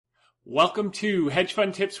Welcome to Hedge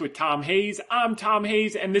Fund Tips with Tom Hayes. I'm Tom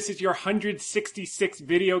Hayes, and this is your 166th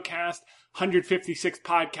video cast, 156th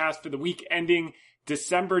podcast for the week ending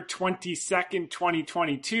December 22nd,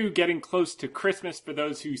 2022, getting close to Christmas for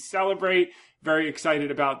those who celebrate. Very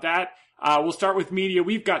excited about that. We'll start with media.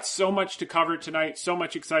 We've got so much to cover tonight, so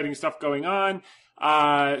much exciting stuff going on.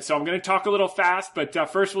 So I'm going to talk a little fast, but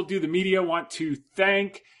first we'll do the media. Want to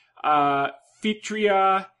thank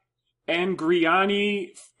Fitria Angriani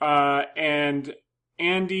and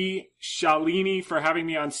Andy Shalini for having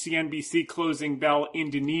me on CNBC Closing Bell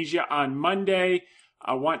Indonesia on Monday.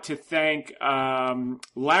 I want to thank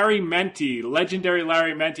Larry Menti, legendary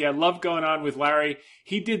Larry Menti. I love going on with Larry.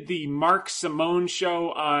 He did the Mark Simone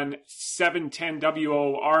show on 710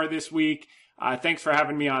 WOR this week. Thanks for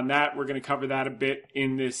having me on that. We're going to cover that a bit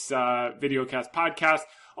in this videocast podcast.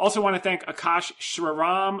 Also want to thank Akash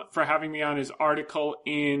Shriram for having me on his article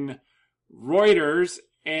in Reuters,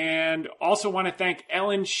 and also want to thank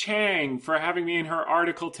Ellen Chang for having me in her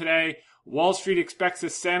article today. Wall Street expects a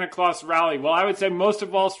Santa Claus rally. Well, I would say most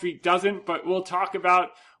of Wall Street doesn't, but we'll talk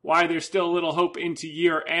about why there's still a little hope into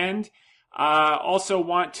year end. Also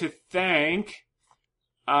want to thank,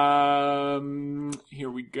 here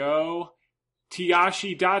we go,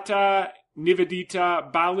 Tiashi Datta,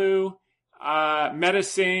 Nivedita Balu, Meta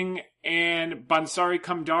Singh, and Bansari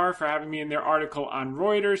Kamdar for having me in their article on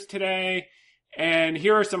Reuters today. And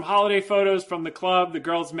here are some holiday photos from the club. The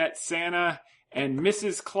girls met Santa and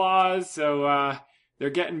Mrs. Claus, so they're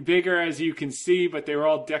getting bigger, as you can see, but they were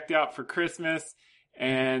all decked out for Christmas.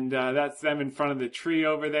 And that's them in front of the tree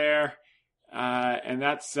over there. And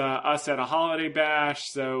that's us at a holiday bash.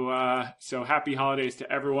 So happy holidays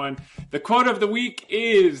to everyone. The quote of the week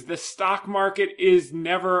is, "The stock market is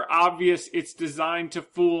never obvious. It's designed to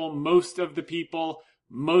fool most of the people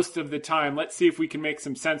most of the time." Let's see if we can make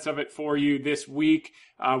some sense of it for you this week,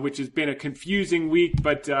 which has been a confusing week,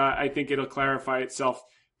 but I think it'll clarify itself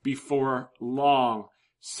before long.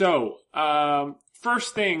 So,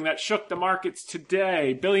 first thing that shook the markets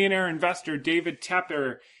today, billionaire investor David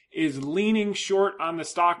Tepper is leaning short on the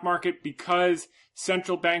stock market because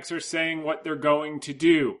central banks are saying what they're going to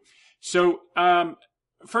do. So,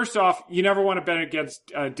 first off, you never want to bet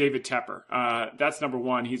against David Tepper. That's number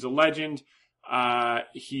one. He's a legend.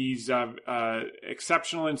 He's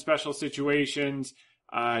exceptional in special situations.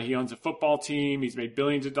 He owns a football team. He's made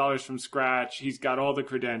billions of dollars from scratch. He's got all the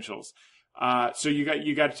credentials. So you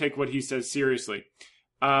got to take what he says seriously.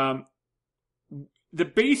 The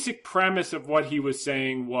basic premise of what he was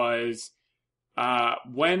saying was,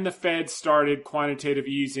 when the Fed started quantitative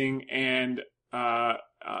easing and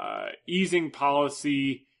easing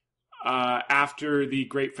policy after the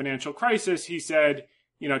great financial crisis, he said,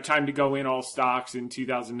 time to go in all stocks in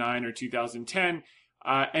 2009 or 2010.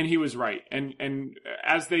 And he was right. And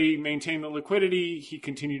as they maintained the liquidity, he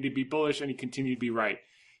continued to be bullish and he continued to be right.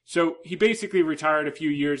 So he basically retired a few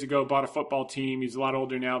years ago, bought a football team. He's a lot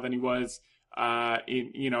older now than he was at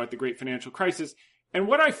the great financial crisis. And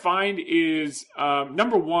what I find is,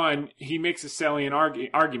 number one, he makes a salient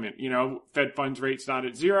argument. Fed funds rate's not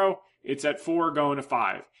at 0. It's at 4 going to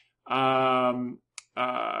 5.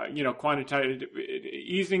 Quantitative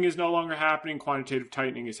easing is no longer happening. Quantitative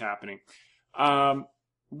tightening is happening.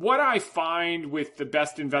 What I find with the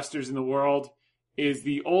best investors in the world is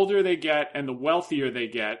the older they get and the wealthier they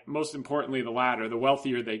get, most importantly, the latter, the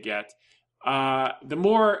wealthier they get, the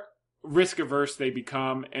more risk averse they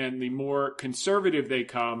become and the more conservative they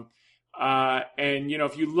come.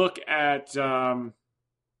 If you look at Stanley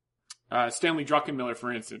Druckenmiller,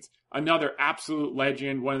 for instance, another absolute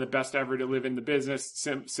legend, one of the best ever to live in the business,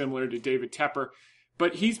 similar to David Tepper.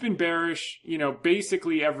 But he's been bearish,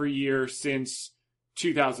 basically every year since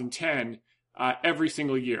 2010, every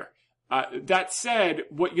single year. That said,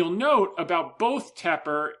 what you'll note about both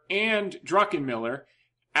Tepper and Druckenmiller,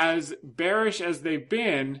 as bearish as they've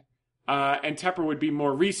been, and Tepper would be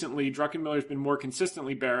more recently, Druckenmiller's been more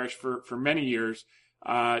consistently bearish for many years.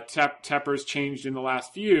 Tepper's changed in the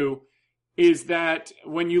last few, is that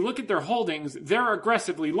when you look at their holdings, they're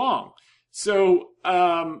aggressively long. So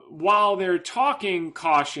while they're talking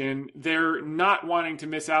caution, they're not wanting to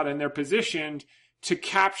miss out, and they're positioned to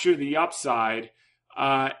capture the upside.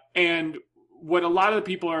 And what a lot of the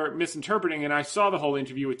people are misinterpreting, and I saw the whole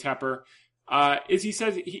interview with Tepper, is he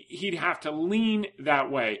says he'd have to lean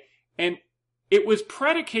that way. And it was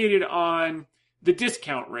predicated on the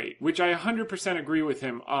discount rate, which I 100% agree with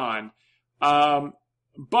him on.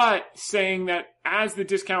 But saying that as the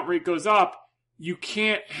discount rate goes up, you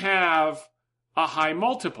can't have a high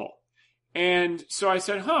multiple. And so I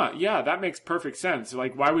said, yeah, that makes perfect sense.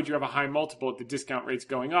 Like, why would you have a high multiple if the discount rate's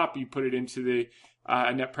going up? You put it into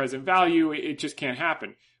a net present value. It just can't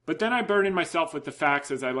happen. But then I burden myself with the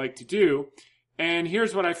facts, as I like to do. And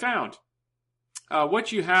here's what I found.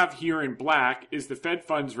 What you have here in black is the Fed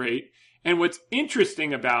funds rate. And what's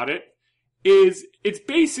interesting about it is it's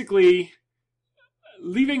basically,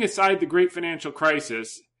 leaving aside the great financial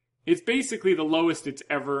crisis, it's basically the lowest it's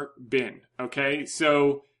ever been. Okay.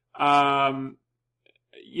 So,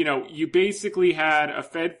 you basically had a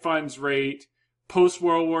Fed funds rate post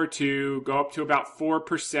World War II go up to about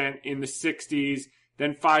 4% in the 60s,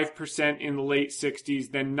 then 5% in the late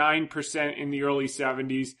 60s, then 9% in the early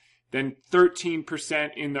 70s, then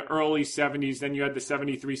 13% in the early 70s. Then you had the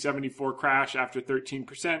 73, 74 crash after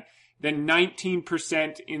 13%, then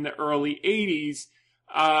 19% in the early 80s.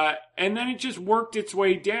 And then it just worked its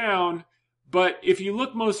way down. But if you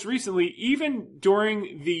look most recently, even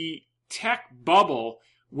during the tech bubble,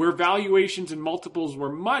 where valuations and multiples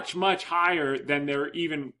were much, much higher than they're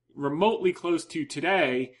even remotely close to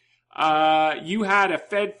today, you had a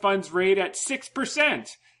Fed funds rate at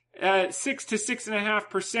 6%, 6 to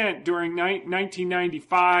 6.5% during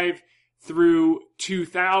 1995 through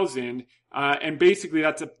 2000. And basically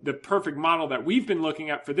that's the perfect model that we've been looking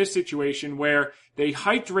at for this situation, where they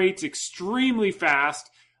hiked rates extremely fast,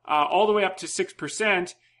 all the way up to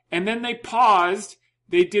 6%. And then they paused.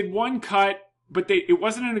 They did one cut, but it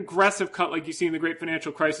wasn't an aggressive cut like you see in the great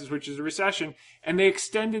financial crisis, which is a recession. And they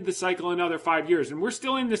extended the cycle another 5 years. And we're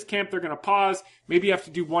still in this camp. They're going to pause. Maybe you have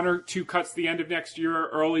to do 1 or 2 cuts the end of next year or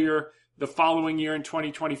earlier the following year in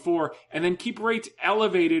 2024, and then keep rates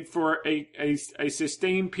elevated for a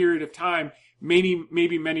sustained period of time,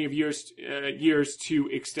 maybe many of years to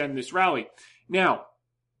extend this rally. Now,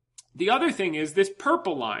 the other thing is this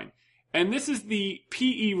purple line, and this is the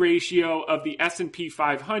PE ratio of the S&P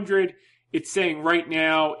 500. It's saying right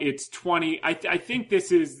now it's 20. I think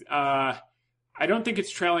this is, I don't think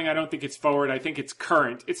it's trailing. I don't think it's forward. I think it's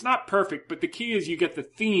current. It's not perfect, but the key is you get the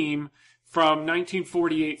theme from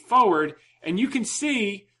 1948 forward. And you can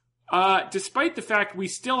see, despite the fact we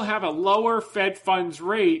still have a lower Fed funds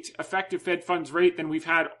rate, effective Fed funds rate, than we've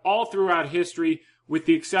had all throughout history, with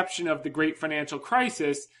the exception of the great financial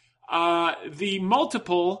crisis, the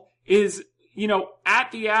multiple is, at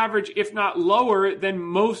the average, if not lower than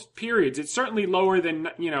most periods. It's certainly lower than,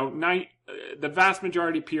 the vast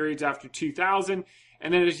majority of periods after 2000.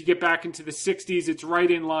 And then as you get back into the 60s, it's right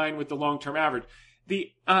in line with the long-term average.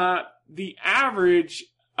 The average,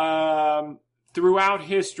 throughout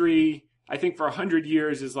history, I think for 100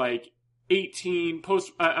 years is like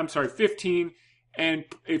 15. And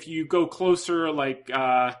if you go closer, like,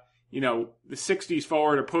 the 60s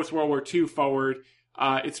forward or post World War II forward,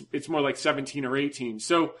 it's more like 17 or 18.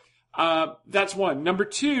 So, that's one. Number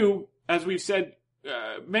two, as we've said,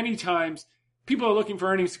 many times, people are looking for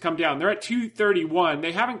earnings to come down. They're at 231.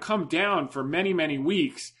 They haven't come down for many, many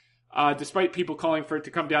weeks, despite people calling for it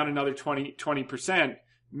to come down another 20%.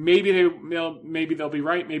 Maybe they'll be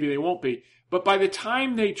right. Maybe they won't be. But by the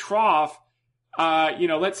time they trough,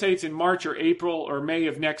 let's say it's in March or April or May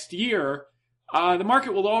of next year, the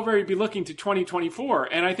market will already be looking to 2024.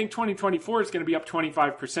 And I think 2024 is going to be up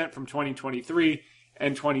 25% from 2023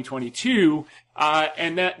 and 2022.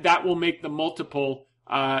 And that will make the multiple,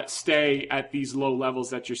 stay at these low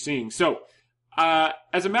levels that you're seeing. So,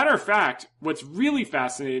 as a matter of fact, what's really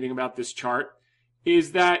fascinating about this chart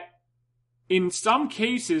is that in some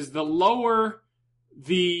cases, the lower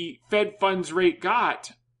the Fed funds rate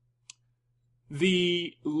got,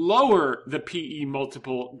 the lower the PE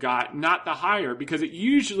multiple got, not the higher, because it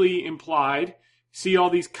usually implied, see all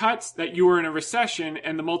these cuts, that you were in a recession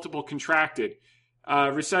and the multiple contracted.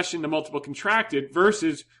 Recession, the multiple contracted,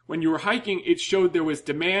 versus when you were hiking, it showed there was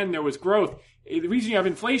demand, there was growth. The reason you have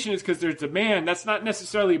inflation is because there's demand. That's not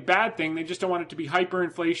necessarily a bad thing. They just don't want it to be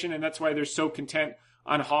hyperinflation, and that's why they're so content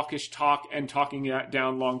on hawkish talk and talking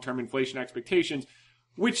down long-term inflation expectations,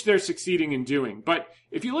 which they're succeeding in doing. But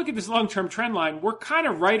if you look at this long-term trend line, we're kind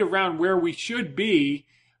of right around where we should be.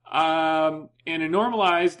 And a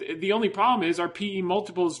normalized, the only problem is our PE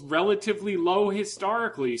multiple is relatively low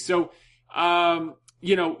historically. So,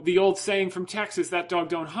 the old saying from Texas, that dog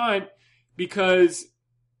don't hunt, because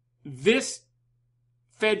this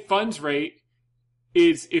Fed funds rate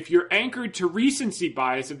is, if you're anchored to recency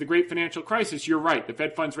bias of the great financial crisis, you're right. The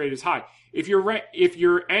Fed funds rate is high. If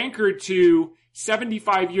you're anchored to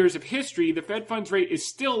 75 years of history, the Fed funds rate is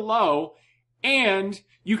still low, and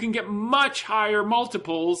you can get much higher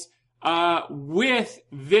multiples, with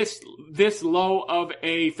this low of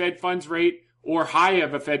a Fed funds rate, or high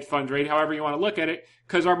of a Fed funds rate, however you want to look at it,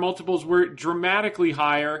 because our multiples were dramatically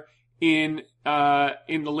higher in the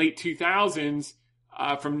late 2000s,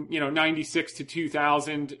 from 96 to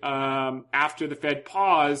 2000 after the Fed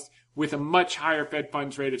paused with a much higher Fed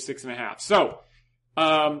funds rate of 6.5. So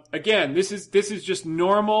again, this is just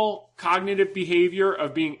normal cognitive behavior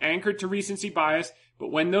of being anchored to recency bias.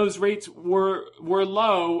 But when those rates were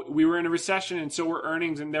low, we were in a recession, and so were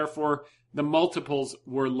earnings, and therefore the multiples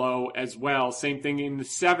were low as well. Same thing in the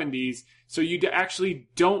 70s. So you actually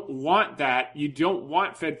don't want that. You don't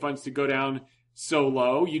want Fed funds to go down so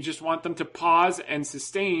low. You just want them to pause and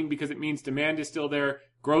sustain, because it means demand is still there,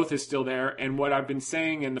 growth is still there. And what I've been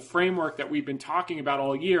saying, and the framework that we've been talking about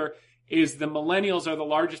all year, is the millennials are the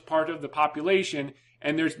largest part of the population,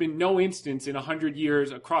 and there's been no instance in 100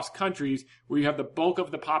 years across countries where you have the bulk of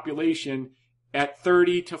the population at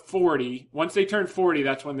 30 to 40. Once they turn 40,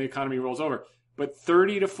 that's when the economy rolls over. But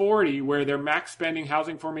 30 to 40, where they're max spending,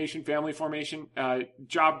 housing formation, family formation,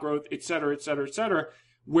 job growth, et cetera, et cetera, et cetera,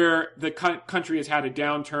 where the country has had a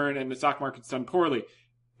downturn and the stock market's done poorly.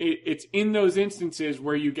 It's in those instances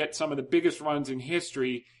where you get some of the biggest runs in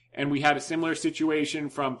history, and we had a similar situation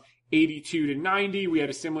from 82 to 90. We had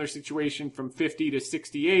a similar situation from 50 to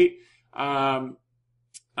 68, and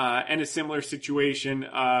a similar situation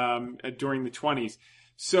during the 20s.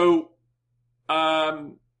 So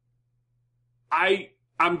I'm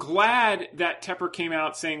glad that Tepper came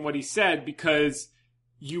out saying what he said, because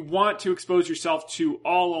you want to expose yourself to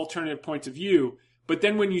all alternative points of view. But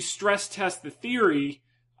then when you stress test the theory,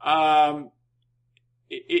 the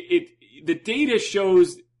data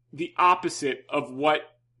shows the opposite of what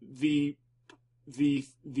the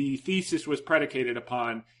thesis was predicated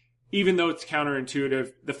upon. Even though it's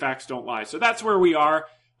counterintuitive, the facts don't lie. So that's where we are.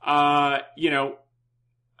 And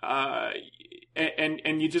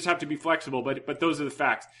you just have to be flexible, but those are the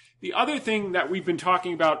facts. The other thing that we've been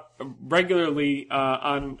talking about regularly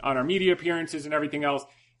on our media appearances and everything else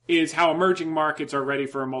is how emerging markets are ready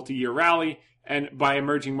for a multi-year rally. And by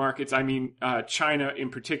emerging markets, I mean China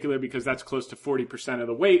in particular, because that's close to 40% of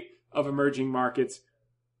the weight of emerging markets.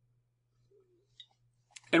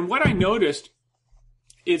 And what I noticed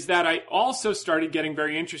is that I also started getting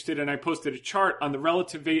very interested, and I posted a chart on the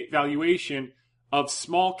relative valuation of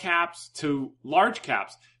small caps to large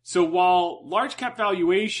caps. So while large cap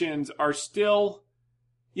valuations are still,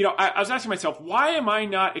 I was asking myself, why am I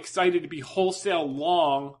not excited to be wholesale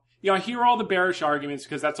long? I hear all the bearish arguments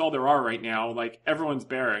because that's all there are right now. Like, everyone's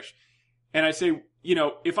bearish. And I say,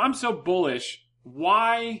 if I'm so bullish,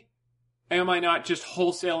 why am I not just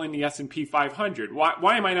wholesaling the S&P 500?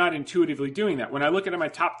 Why am I not intuitively doing that? When I look at my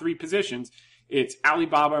top 3 positions, it's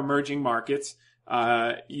Alibaba Emerging Markets.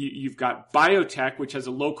 You've got biotech, which has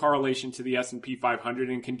a low correlation to the S&P 500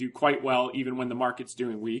 and can do quite well even when the market's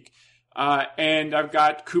doing weak. And I've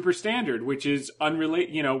got Cooper Standard, which is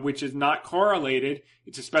unrelated, which is not correlated.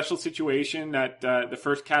 It's a special situation that the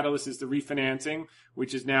first catalyst is the refinancing,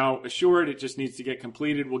 which is now assured. It just needs to get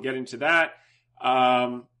completed. We'll get into that.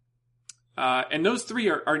 And those 3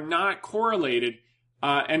 are not correlated.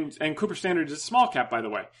 And Cooper Standard is a small cap, by the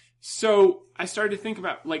way. So I started to think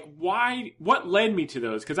about, what led me to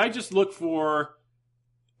those? Because I just look for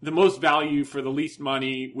the most value for the least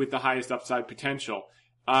money with the highest upside potential.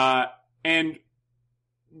 And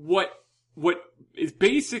what is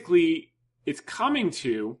basically it's coming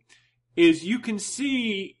to is, you can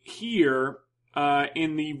see here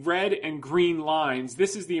in the red and green lines,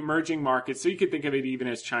 this is the emerging markets. So you could think of it even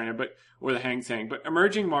as China, or the Hang Seng. But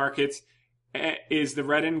emerging markets is the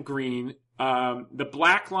red and green. The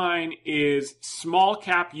black line is small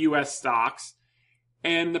cap U.S. stocks,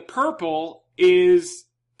 and the purple is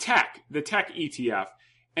tech, the tech ETF.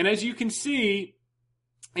 And as you can see,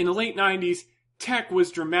 in the late 90s, tech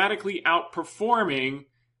was dramatically outperforming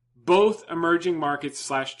both emerging markets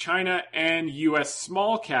 / China and U.S.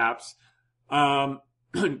 small caps,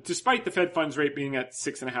 despite the Fed funds rate being at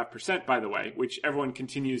 6.5%, by the way, which everyone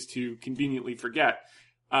continues to conveniently forget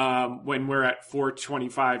when we're at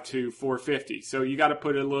 425 to 450. So you got to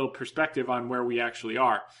put a little perspective on where we actually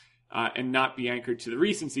are, and not be anchored to the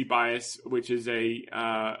recency bias, which is a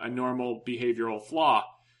normal behavioral flaw.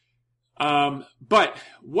 But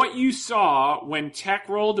what you saw when tech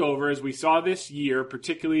rolled over, as we saw this year,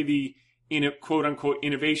 particularly the quote unquote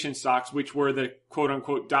innovation stocks, which were the quote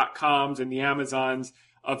unquote .coms and the Amazons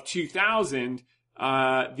of 2000,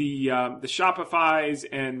 the Shopifys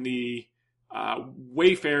and the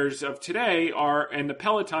Wayfairs of today and the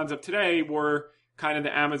Pelotons of today were kind of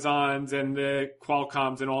the Amazons and the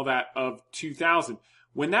Qualcomms and all that of 2000.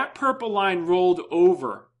 When that purple line rolled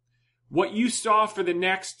over, what you saw for the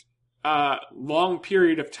next long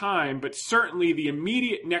period of time, but certainly the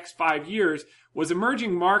immediate next 5 years, was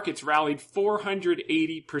emerging markets rallied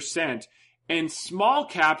 480%, and small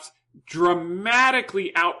caps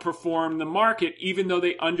dramatically outperformed the market, even though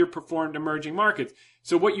they underperformed emerging markets.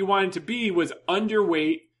 So what you wanted to be was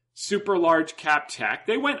underweight super large cap tech.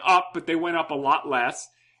 They went up, but they went up a lot less.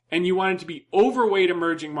 And you wanted to be overweight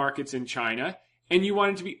emerging markets in China. And you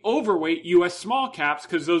wanted to be overweight US small caps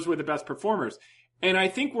because those were the best performers. And I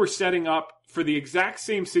think we're setting up for the exact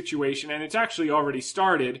same situation, and it's actually already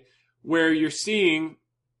started, where you're seeing,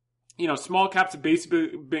 small caps have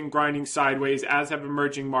basically been grinding sideways, as have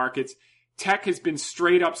emerging markets. Tech has been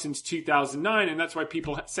straight up since 2009, and that's why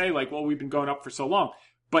people say, well, we've been going up for so long.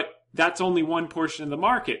 But that's only one portion of the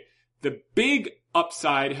market. The big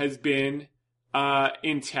upside has been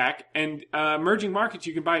in tech, and emerging markets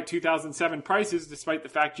you can buy at 2007 prices, despite the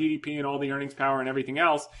fact GDP and all the earnings power and everything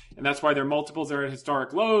else, and that's why their multiples are at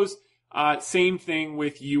historic lows. Same thing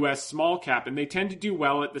with US small cap, and they tend to do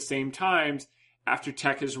well at the same times after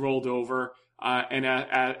tech has rolled over and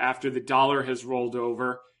after the dollar has rolled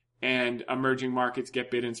over and emerging markets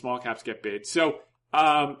get bid and small caps get bid. So,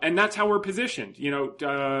 and that's how we're positioned, with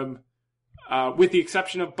the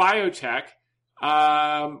exception of biotech,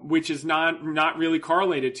 which is not really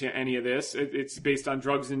correlated to any of this. It's based on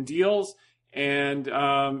drugs and deals, and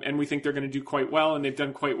we think they're going to do quite well, and they've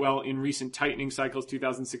done quite well in recent tightening cycles,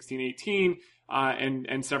 2016-18,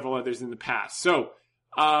 and several others in the past.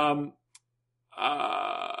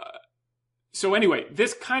 So anyway,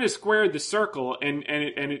 this kind of squared the circle, and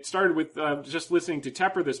it started with just listening to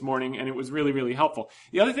Tepper this morning, and it was really, really helpful.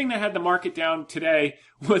 The other thing that had the market down today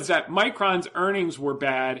was that Micron's earnings were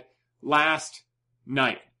bad last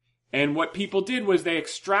night. And what people did was they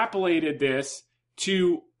extrapolated this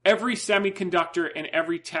to every semiconductor and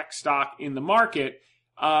every tech stock in the market.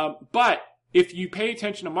 But if you pay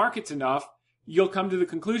attention to markets enough, you'll come to the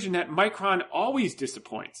conclusion that Micron always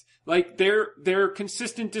disappoints. They're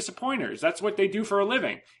consistent disappointers. That's what they do for a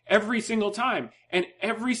living every single time. And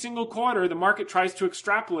every single quarter, the market tries to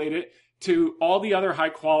extrapolate it to all the other high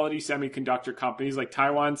quality semiconductor companies like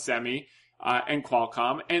Taiwan Semi, and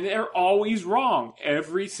Qualcomm, and they're always wrong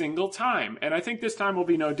every single time. And I think this time will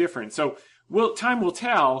be no different. So time will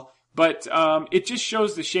tell, but it just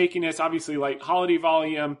shows the shakiness, obviously, like holiday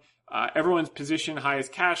volume, everyone's position,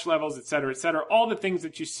 highest cash levels, et cetera, all the things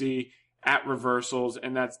that you see at reversals,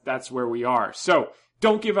 and that's where we are. So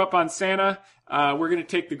don't give up on Santa. We're going to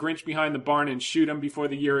take the Grinch behind the barn and shoot him before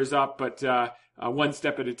the year is up, but one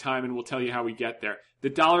step at a time, and we'll tell you how we get there. The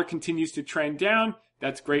dollar continues to trend down.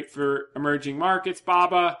 That's great for emerging markets,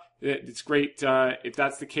 Baba. It's great if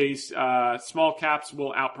that's the case. Small caps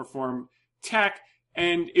will outperform tech.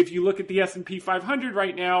 And if you look at the S&P 500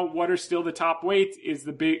 right now, what are still the top weights is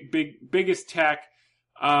the biggest tech.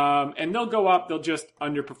 And they'll go up. They'll just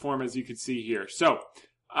underperform, as you can see here. So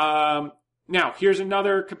now here's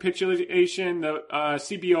another capitulation. The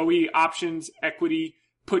CBOE options equity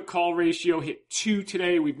put call ratio hit 2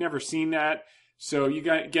 today. We've never seen that. So you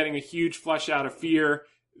got getting a huge flush out of fear.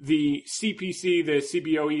 The CPC, the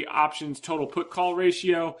CBOE options total put call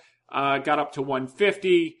ratio, got up to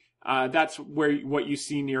 150. That's what you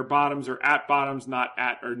see near bottoms or at bottoms, not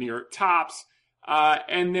at or near tops.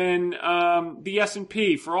 And then the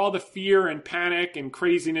S&P, for all the fear and panic and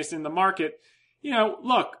craziness in the market,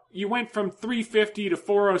 look, you went from 350 to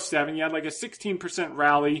 407. You had like a 16%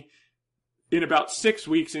 rally in about 6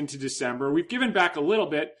 weeks into December. We've given back a little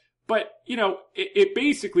bit. But, it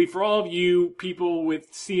basically, for all of you people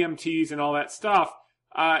with CMTs and all that stuff,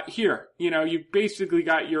 here, you've basically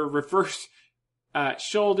got your reverse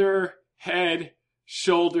shoulder, head,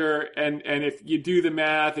 shoulder, and if you do the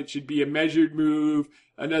math, it should be a measured move,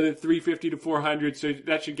 another 350 to 400, so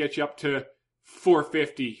that should get you up to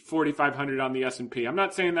 450, 4,500 on the S&P. I'm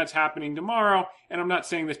not saying that's happening tomorrow, and I'm not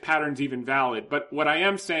saying this pattern's even valid, but what I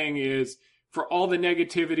am saying is, for all the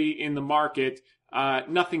negativity in the market,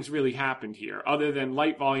 nothing's really happened here other than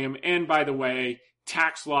light volume. And by the way,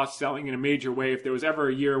 tax loss selling in a major way. If there was ever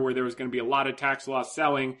a year where there was going to be a lot of tax loss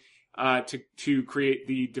selling, to create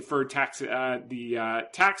the deferred tax,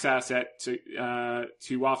 tax asset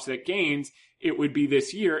to offset gains, it would be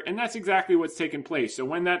this year. And that's exactly what's taken place. So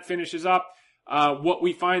when that finishes up, what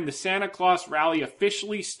we find, the Santa Claus rally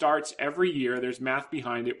officially starts every year. There's math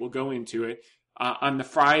behind it. We'll go into it, on the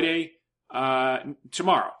Friday,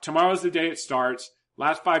 tomorrow. Tomorrow's the day it starts.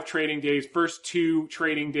 Last 5 trading days, first 2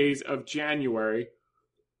 trading days of January.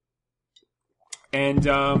 And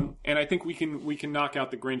I think we can knock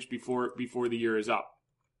out the Grinch before the year is up.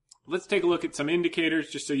 Let's take a look at some indicators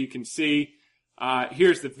just so you can see.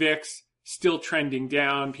 Here's the VIX, still trending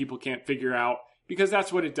down. People can't figure out, because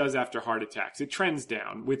that's what it does after heart attacks. It trends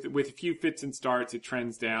down. With a few fits and starts, it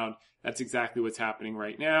trends down. That's exactly what's happening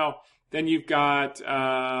right now. Then you've got,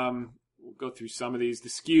 we'll go through some of these. The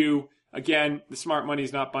skew, again, the smart money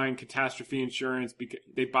is not buying catastrophe insurance because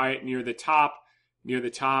they buy it near the top. 1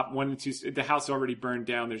 and 2, the house already burned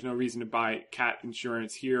down. There's no reason to buy cat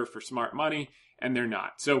insurance here for smart money, and they're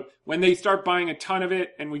not. So when they start buying a ton of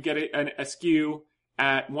it and we get a skew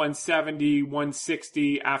at 170,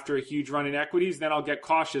 160 after a huge run in equities, then I'll get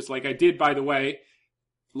cautious like I did, by the way,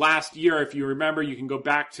 last year. If you remember, you can go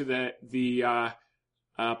back to the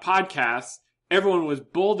podcast. Everyone was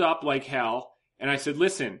bulled up like hell. And I said,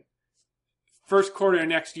 listen, first quarter of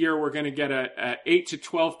next year, we're going to get a 8 to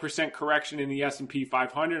 12% correction in the S&P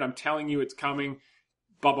 500. I'm telling you it's coming,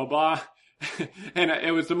 blah, blah, blah. And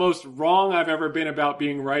it was the most wrong I've ever been about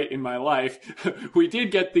being right in my life. We did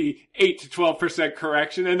get the 8 to 12%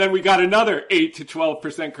 correction, and then we got another 8 to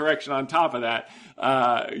 12% correction on top of that,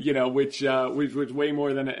 which was way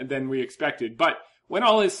more than we expected. But when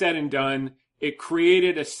all is said and done, it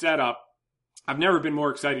created a setup. I've never been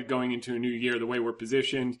more excited going into a new year, the way we're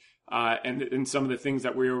positioned, and some of the things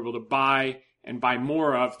that we were able to buy and buy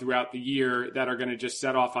more of throughout the year that are going to just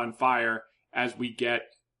set off on fire as we get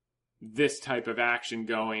this type of action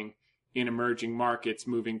going in emerging markets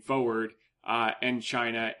moving forward, and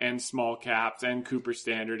China and small caps and Cooper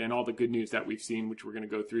Standard and all the good news that we've seen, which we're going to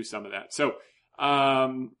go through some of that. So,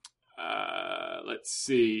 let's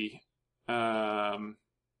see.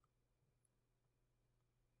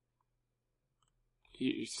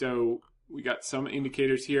 So we got some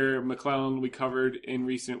indicators here. McClellan we covered in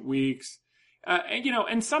recent weeks.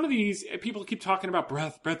 And some of these, people keep talking about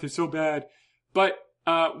breadth. Breadth is so bad. But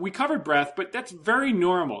we covered breadth, but that's very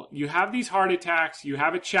normal. You have these heart attacks, you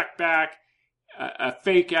have a check back, a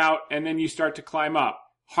fake out, and then you start to climb up.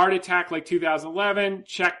 Heart attack like 2011,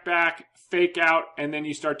 check back, fake out, and then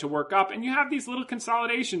you start to work up. And you have these little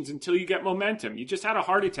consolidations until you get momentum. You just had a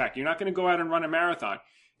heart attack. You're not going to go out and run a marathon.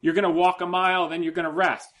 You're going to walk a mile, then you're going to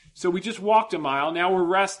rest. So we just walked a mile. Now we're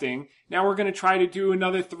resting. Now we're going to try to do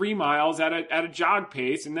another 3 miles at a jog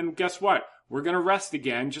pace. And then guess what? We're going to rest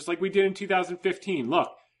again, just like we did in 2015. Look,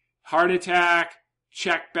 heart attack,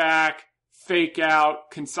 check back, fake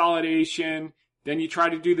out, consolidation. Then you try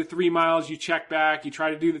to do the 3 miles, you check back. You try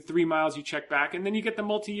to do the 3 miles, you check back. And then you get the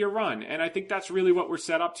multi-year run. And I think that's really what we're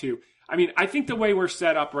set up to. I mean, I think the way we're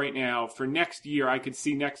set up right now for next year, I could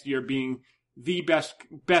see next year being the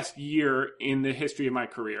best year in the history of my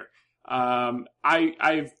career. I've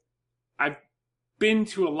been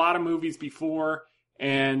to a lot of movies before,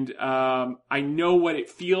 and I know what it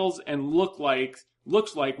feels and looks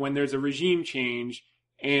like when there's a regime change.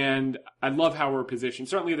 And I love how we're positioned.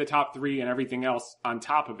 Certainly the top 3 and everything else on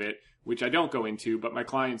top of it, which I don't go into, but my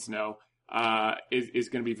clients know, is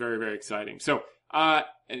going to be very, very exciting. So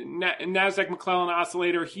NASDAQ McClellan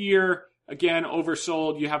oscillator here. Again,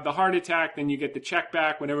 oversold. You have the heart attack, then you get the check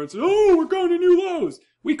back when everyone says, oh, we're going to new lows.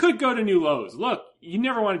 We could go to new lows. Look, you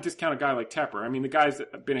never want to discount a guy like Tepper. I mean, the guy's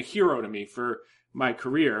been a hero to me for my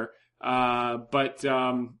career. But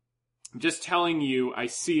I'm just telling you, I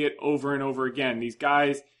see it over and over again. These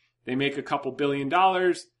guys, they make a couple $1 billion,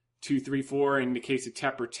 2, 3, 4, in the case of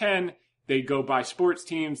Tepper 10. They go buy sports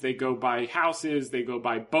teams. They go buy houses. They go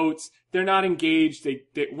buy boats. They're not engaged. They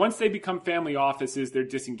once they become family offices, they're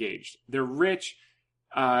disengaged. They're rich.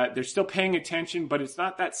 They're still paying attention, but it's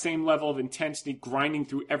not that same level of intensity grinding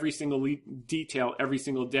through every single detail every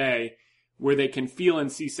single day where they can feel and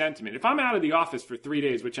see sentiment. If I'm out of the office for 3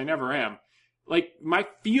 days, which I never am, like my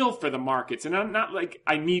feel for the markets, and I'm not like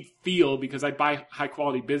I need feel because I buy high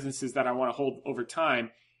quality businesses that I want to hold over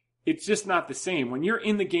time. It's just not the same. When you're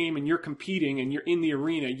in the game and you're competing and you're in the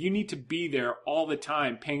arena, you need to be there all the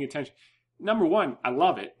time, paying attention. Number one, I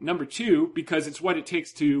love it. Number two, because it's what it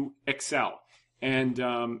takes to excel. And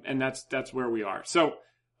that's where we are. So,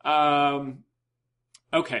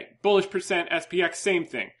 okay. Bullish percent, SPX, same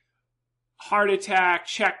thing. Heart attack,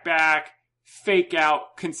 check back, fake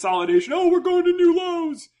out, consolidation. Oh, we're going to new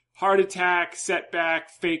lows. Heart attack,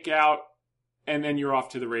 setback, fake out, and then you're off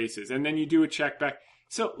to the races. And then you do a check back.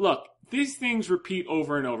 So look, these things repeat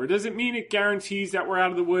over and over. Does it mean it guarantees that we're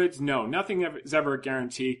out of the woods? No, nothing is ever a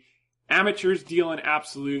guarantee. Amateurs deal in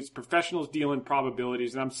absolutes, professionals deal in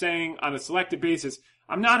probabilities. And I'm saying on a selected basis,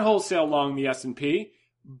 I'm not wholesale long the S&P,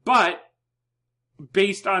 but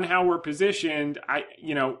based on how we're positioned,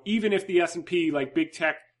 even if the S&P, like big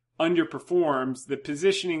tech, underperforms, the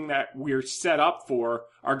positioning that we're set up for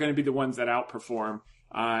are going to be the ones that outperform,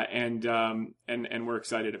 and we're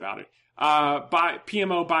excited about it. By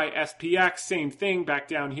PMO by SPX, same thing, back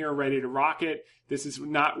down here, ready to rock it. This is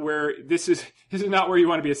not where you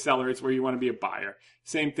want to be a seller. It's where you want to be a buyer.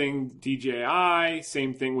 Same thing, DJI.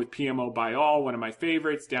 Same thing with PMO by all, one of my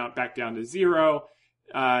favorites, back down to 0.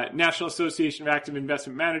 National Association of Active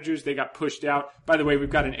Investment Managers, they got pushed out. By the way, we've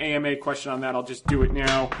got an AMA question on that. I'll just do it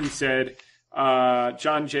now. He said,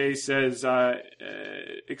 John Jay says, equity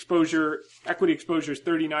exposure is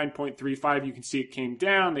 39.35. You can see it came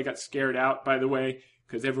down. They got scared out, by the way,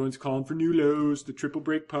 because everyone's calling for new lows, the triple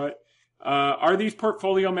break putt. Are these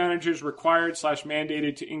portfolio managers required /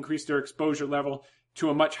 mandated to increase their exposure level to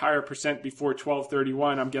a much higher percent before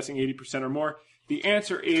 12/31? I'm guessing 80% or more. The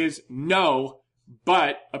answer is no,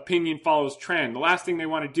 but opinion follows trend. The last thing they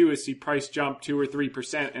want to do is see price jump 2 or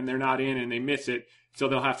 3% and they're not in and they miss it, so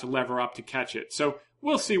they'll have to lever up to catch it. So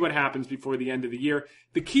we'll see what happens before the end of the year.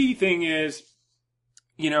 The key thing is,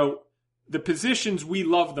 the positions we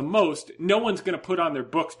love the most, no one's going to put on their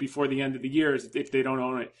books before the end of the year if they don't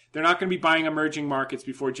own it. They're not going to be buying emerging markets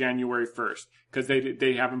before January 1st because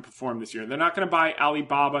they haven't performed this year. They're not going to buy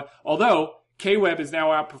Alibaba, although KWeb has now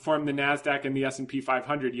outperformed the NASDAQ and the S&P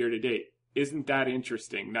 500 year to date. Isn't that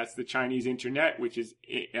interesting? That's the Chinese internet, which is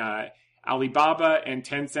Alibaba and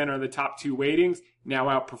Tencent are the top 2 weightings, now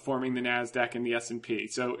outperforming the NASDAQ and the S&P.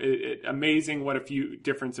 So amazing what a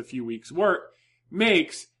few weeks work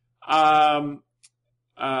makes. So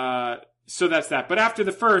that's that. But after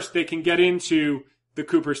the first, they can get into the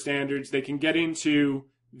Cooper standards. They can get into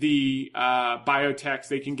the biotechs.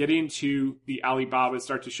 They can get into the Alibaba,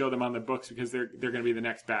 start to show them on their books because they're going to be the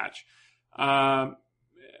next batch.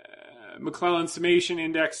 McClellan Summation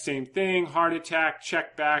Index, same thing. Heart attack,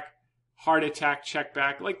 check back. Heart attack, check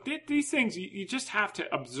back. Like these things, you just have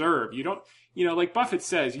to observe. You don't, like Buffett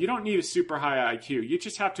says, you don't need a super high IQ. You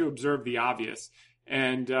just have to observe the obvious.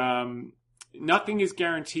 And nothing is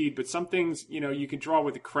guaranteed, but some things, you can draw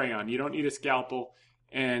with a crayon. You don't need a scalpel.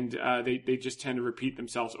 And they just tend to repeat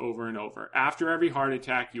themselves over and over. After every heart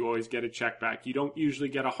attack, you always get a check back. You don't usually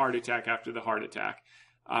get a heart attack after the heart attack.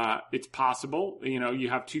 It's possible. You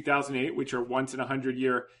have 2008, which are once in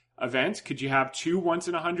 100-year events. Could you have 2 once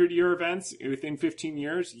in 100-year events within 15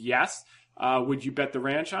 years? Yes. Would you bet the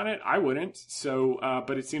ranch on it? I wouldn't. So,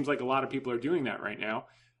 but it seems like a lot of people are doing that right now.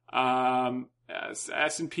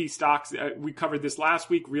 S&P stocks, we covered this last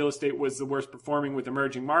week. Real estate was the worst performing with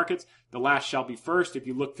emerging markets. The last shall be first. If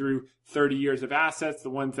you look through 30 years of assets, the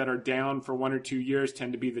ones that are down for 1 or 2 years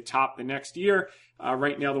tend to be the top the next year.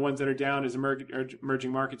 Right now, the ones that are down is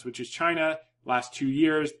emerging markets, which is China. Last 2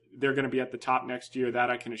 years, they're going to be at the top next year. That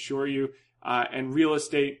I can assure you. And real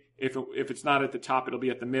estate, if it's not at the top, it'll be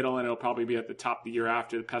at the middle, and it'll probably be at the top the year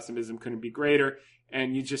after. The pessimism couldn't be greater.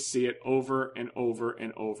 And you just see it over and over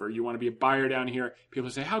and over. You want to be a buyer down here. People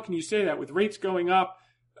say, how can you say that with rates going up?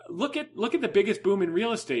 Look at the biggest boom in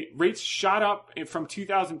real estate. Rates shot up from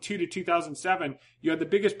 2002 to 2007. You had the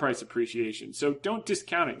biggest price appreciation. So don't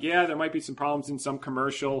discount it. Yeah, there might be some problems in some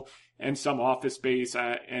commercial and some office space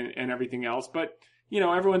and everything else. But,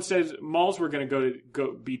 everyone says malls were going to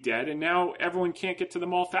go be dead. And now everyone can't get to the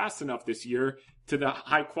mall fast enough this year to the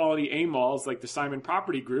high quality A malls like the Simon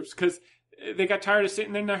Property Groups because they got tired of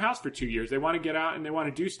sitting in their house for 2 years. They want to get out and they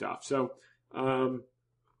want to do stuff. So,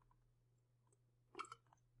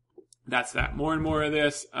 that's that. More and more of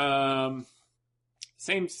this.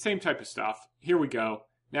 Same type of stuff. Here we go.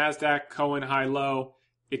 NASDAQ, Cohen, high, low.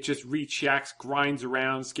 It just rechecks, grinds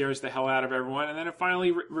around, scares the hell out of everyone. And then it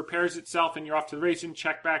finally repairs itself and you're off to the races.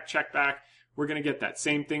 Check back, check back. We're going to get that.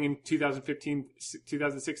 Same thing in 2015,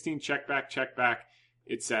 2016. Check back,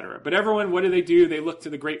 etc. But everyone, what do? They look to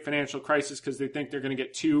the great financial crisis because they think they're going to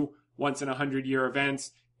get 2 once in 100-year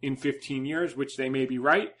events in 15 years, which they may be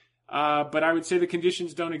right. But I would say the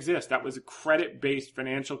conditions don't exist. That was a credit-based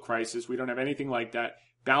financial crisis. We don't have anything like that.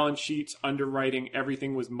 Balance sheets, underwriting,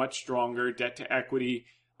 everything was much stronger, debt to equity.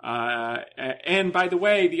 And by the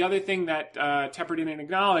way, the other thing that Tepper didn't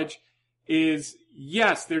acknowledge is,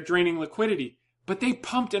 yes, they're draining liquidity, but they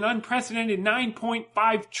pumped an unprecedented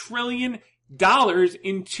 $9.5 trillion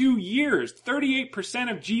in 2 years,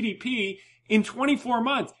 38% of GDP in 24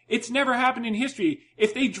 months. It's never happened in history.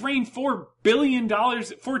 If they drain $4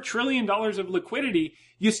 trillion of liquidity,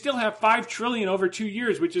 you still have $5 trillion over 2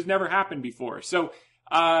 years, which has never happened before. So,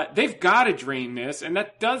 they've got to drain this, and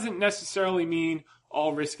that doesn't necessarily mean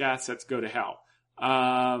all risk assets go to hell.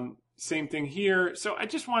 Same thing here. So I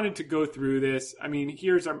just wanted to go through this. I mean,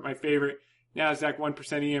 here's my favorite. NASDAQ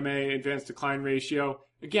 1% EMA, advanced decline ratio.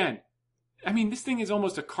 Again, I mean, this thing is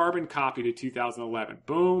almost a carbon copy to 2011.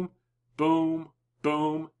 Boom, boom,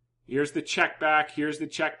 boom. Here's the check back. Here's the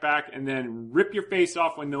check back. And then rip your face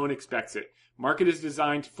off when no one expects it. Market is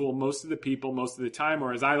designed to fool most of the people most of the time,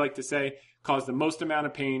 or as I like to say, cause the most amount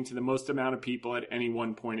of pain to the most amount of people at any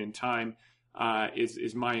one point in time,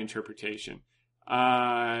 is my interpretation.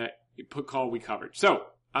 Put call we covered. So,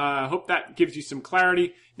 Hope that gives you some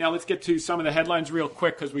clarity. Now let's get to some of the headlines real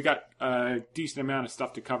quick because we got a decent amount of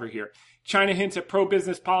stuff to cover here. China hints at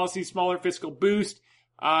pro-business policy, smaller fiscal boost.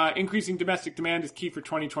 Increasing domestic demand is key for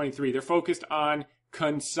 2023. They're focused on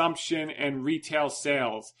consumption and retail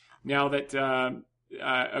sales. Now that,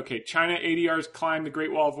 China ADRs climb the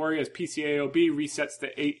Great Wall of Worry as PCAOB resets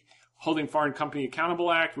the Holding Foreign Company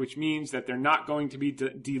Accountable Act, which means that they're not going to be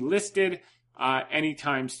delisted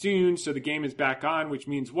anytime soon. So the game is back on, which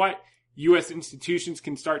means what? U.S. institutions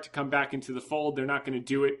can start to come back into the fold. They're not going to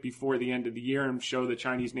do it before the end of the year and show the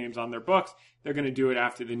Chinese names on their books. They're going to do it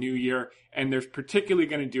after the new year. And they're particularly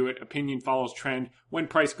going to do it, opinion follows trend, when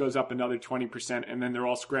price goes up another 20%. And then they're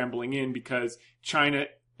all scrambling in because China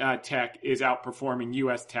tech is outperforming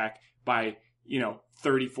U.S. tech by,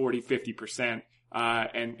 30, 40, 50%.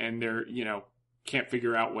 And they're, can't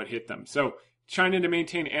figure out what hit them. So China to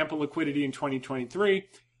maintain ample liquidity in 2023.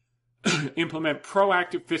 Implement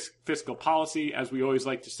proactive fiscal policy, as we always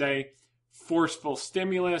like to say, forceful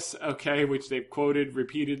stimulus, which they've quoted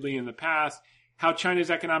repeatedly in the past, how China's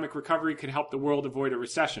economic recovery could help the world avoid a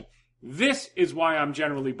recession. This is why I'm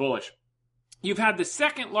generally bullish. You've had the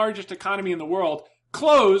second largest economy in the world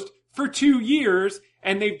closed for 2 years,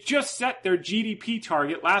 and they've just set their GDP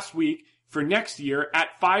target last week for next year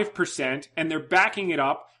at 5%, and they're backing it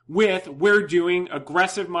up with we're doing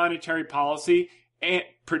aggressive monetary policy, and,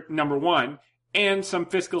 number one, and some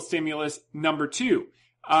fiscal stimulus, number two.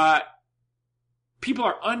 People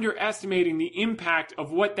are underestimating the impact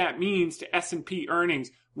of what that means to S&P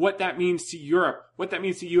earnings, what that means to Europe, what that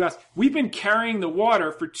means to U.S. We've been carrying the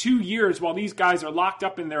water for 2 years while these guys are locked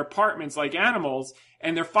up in their apartments like animals,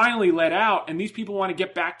 and they're finally let out, and these people want to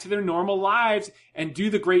get back to their normal lives and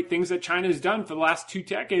do the great things that China has done for the last 2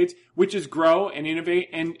 decades, which is grow and innovate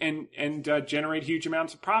and generate huge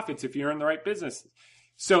amounts of profits if you're in the right business.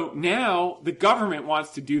 So now the government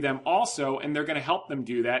wants to do them also, and they're going to help them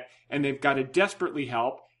do that. And they've got to desperately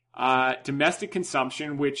help domestic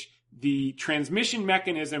consumption, which the transmission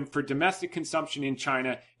mechanism for domestic consumption in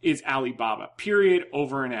China is Alibaba, period,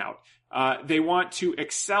 over and out. They want to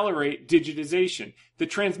accelerate digitization. The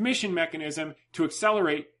transmission mechanism to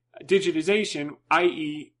accelerate digitization,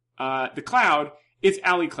 i.e. The cloud, is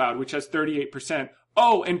AliCloud, which has 38%.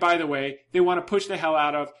 Oh, and by the way, they want to push the hell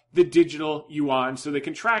out of the digital yuan so they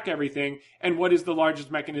can track everything. And what is the largest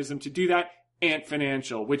mechanism to do that? Ant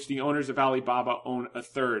Financial, which the owners of Alibaba own a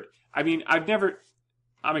third. I mean,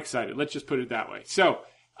 I'm excited. Let's just put it that way. So,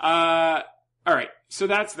 all right. So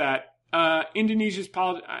that's that. Indonesia's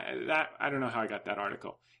policy, I don't know how I got that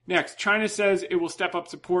article. Next, China says it will step up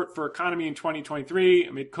support for economy in 2023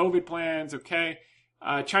 amid COVID plans.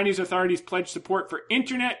 Chinese authorities pledge support for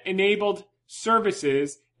internet-enabled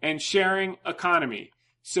services and sharing economy.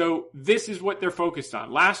 So this is what they're focused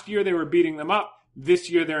on. Last year they were beating them up. This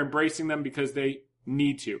year they're embracing them because they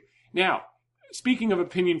need to. Now, speaking of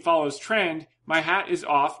opinion follows trend, my hat is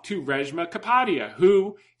off to Reshma Kapadia,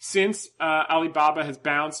 who, since Alibaba has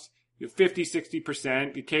bounced 50,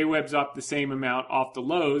 60%, the K-Web's up the same amount off the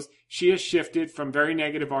lows, she has shifted from very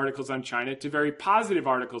negative articles on China to very positive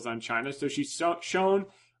articles on China. So she's shown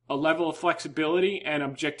a level of flexibility and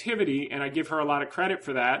objectivity, and I give her a lot of credit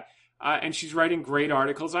for that. And she's writing great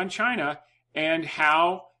articles on China and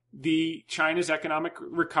how the China's economic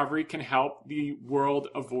recovery can help the world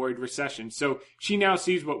avoid recession. So she now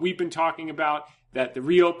sees what we've been talking about, that the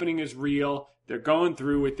reopening is real. They're going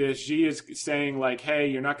through with this. Xi is saying like, hey,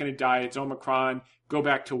 you're not going to die. It's Omicron. Go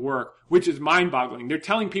back to work, which is mind-boggling. They're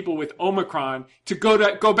telling people with Omicron to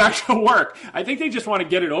go back to work. I think they just want to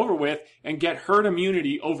get it over with and get herd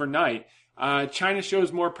immunity overnight. China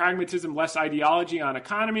shows more pragmatism, less ideology on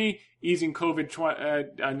economy, easing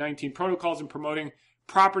COVID-19 protocols and promoting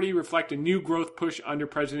property, reflect a new growth push under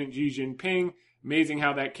President Xi Jinping. Amazing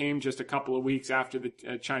how that came just a couple of weeks after the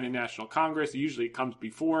China National Congress. Usually it comes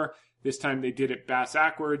before. This time they did it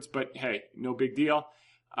backwards, but hey, no big deal.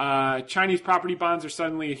 Chinese property bonds are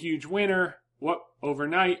suddenly a huge winner.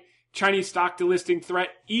 Overnight. Chinese stock delisting threat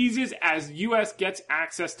eases as U.S. gets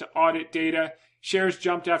access to audit data. Shares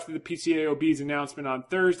jumped after the PCAOB's announcement on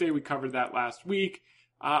Thursday. We covered that last week.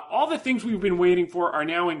 All the things we've been waiting for are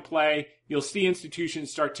now in play. You'll see institutions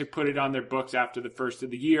start to put it on their books after the first of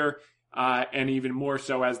the year. And even more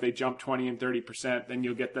so as they jump 20 and 30%, then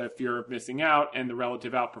you'll get the fear of missing out and the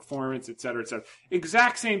relative outperformance, et cetera, et cetera.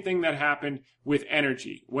 Exact same thing that happened with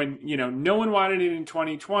energy. When, no one wanted it in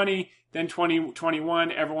 2020, then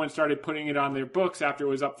 2021, everyone started putting it on their books after it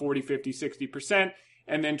was up 40, 50, 60%.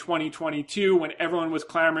 And then 2022, when everyone was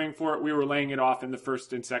clamoring for it, we were laying it off in the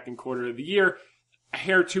first and second quarter of the year. A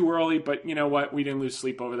hair too early, but you know what? We didn't lose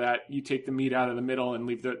sleep over that. You take the meat out of the middle and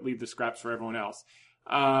leave the scraps for everyone else.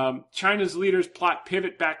 China's leaders plot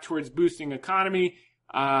pivot back towards boosting economy.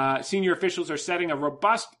 Senior officials are setting a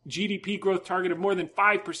robust GDP growth target of more than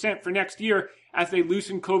 5% for next year as they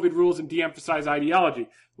loosen COVID rules and de-emphasize ideology.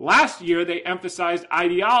 Last year, they emphasized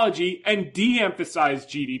ideology and de-emphasized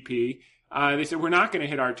GDP. They said, we're not going to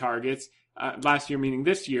hit our targets. Last year, meaning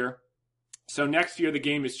this year. So next year, the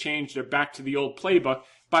game has changed. They're back to the old playbook.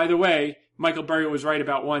 By the way, Michael Burry was right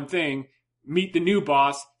about one thing. Meet the new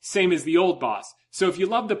boss, same as the old boss. So if you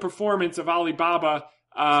love the performance of Alibaba,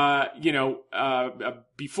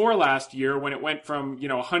 before last year when it went from,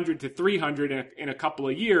 100 to 300 in a couple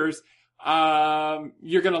of years,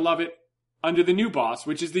 you're going to love it under the new boss,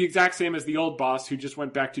 which is the exact same as the old boss who just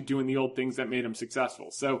went back to doing the old things that made him successful.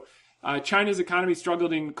 So, China's economy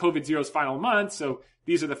struggled in COVID zero's final month. So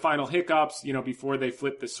these are the final hiccups, before they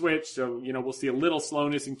flip the switch. So, we'll see a little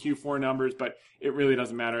slowness in Q4 numbers, but it really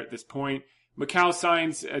doesn't matter at this point. Macau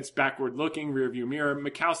signs, it's backward looking, rear view mirror.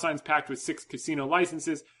 Macau signs packed with 6 casino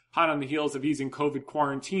licenses, hot on the heels of easing COVID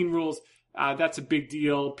quarantine rules. That's a big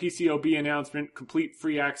deal. PCOB announcement, complete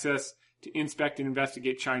free access to inspect and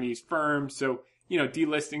investigate Chinese firms. So,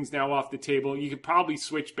 delisting's now off the table. You could probably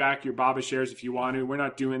switch back your BABA shares if you want to. We're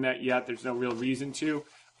not doing that yet. There's no real reason to.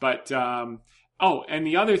 But, and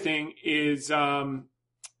the other thing is,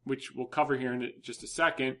 which we'll cover here in just a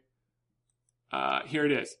second. Here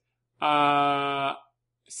it is.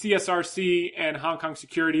 CSRC and Hong Kong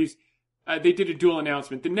Securities, they did a dual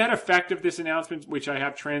announcement. The net effect of this announcement, which I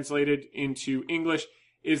have translated into English,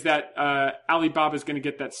 is that Alibaba is going to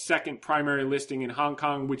get that second primary listing in Hong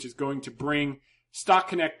Kong, which is going to bring Stock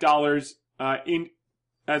Connect dollars in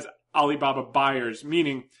as Alibaba buyers,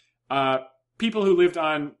 meaning people who lived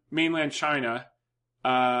on mainland China,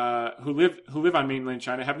 who live on mainland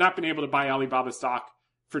China, have not been able to buy Alibaba stock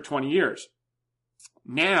for 20 years.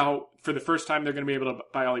 Now, for the first time, they're going to be able to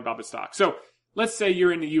buy Alibaba stock. So let's say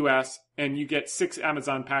you're in the U.S. and you get 6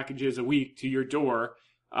 Amazon packages a week to your door,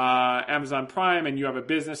 Amazon Prime, and you have a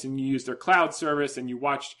business and you use their cloud service and you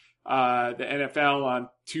watched the NFL on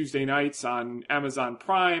Tuesday nights on Amazon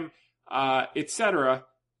Prime, etc.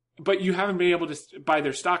 But you haven't been able to buy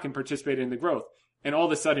their stock and participate in the growth. And all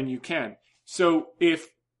of a sudden you can. So if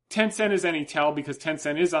Tencent is any tell, because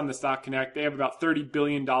Tencent is on the Stock Connect, they have about $30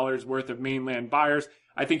 billion worth of mainland buyers.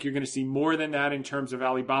 I think you're going to see more than that in terms of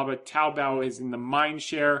Alibaba. Taobao is in the mind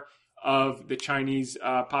share of the Chinese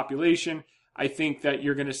population. I think that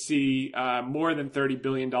you're going to see more than $30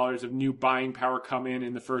 billion of new buying power come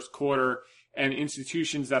in the first quarter, and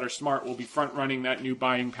institutions that are smart will be front-running that new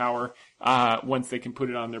buying power once they can put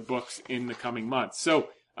it on their books in the coming months. So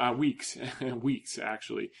weeks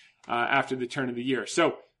actually, after the turn of the year.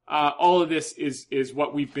 So all of this is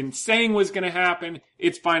what we've been saying was going to happen.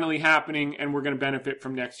 It's finally happening, and we're going to benefit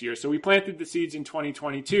from next year. So we planted the seeds in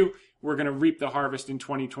 2022. We're going to reap the harvest in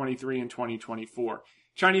 2023 and 2024.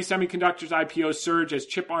 Chinese semiconductors IPOs surge as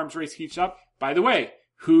chip arms race heats up. By the way,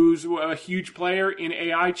 who's a huge player in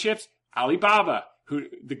AI chips? Alibaba, who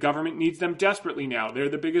the government needs them desperately now. They're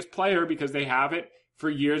the biggest player because they have it for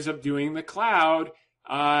years of doing the cloud.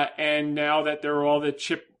 And now that there are all the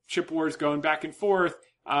chip wars going back and forth,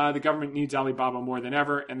 the government needs Alibaba more than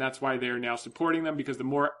ever, and that's why they're now supporting them, because the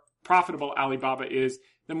more profitable Alibaba is,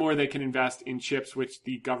 the more they can invest in chips, which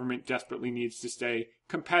the government desperately needs to stay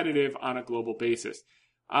competitive on a global basis.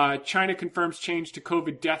 China confirms change to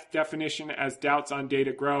COVID death definition as doubts on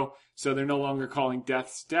data grow, so they're no longer calling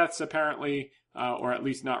deaths deaths, apparently, or at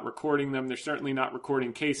least not recording them. They're certainly not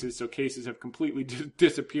recording cases, so cases have completely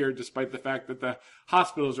disappeared despite the fact that the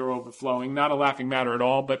hospitals are overflowing. Not a laughing matter at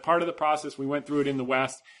all, but part of the process. We went through it in the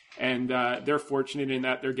West, and they're fortunate in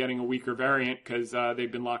that they're getting a weaker variant because they've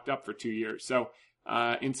been locked up for 2 years. So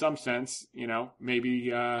in some sense, maybe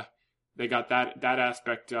they got that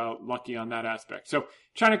aspect lucky on that aspect. So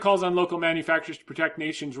China calls on local manufacturers to protect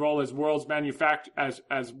nation's role as world's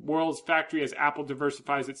world's factory as Apple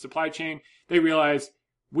diversifies its supply chain. They realize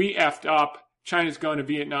we effed up. China's going to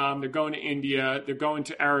Vietnam. They're going to India. They're going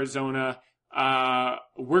to Arizona.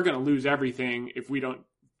 We're going to lose everything if we don't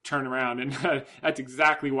turn around. And that's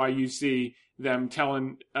exactly why you see them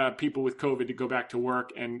telling people with COVID to go back to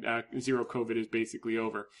work, and zero COVID is basically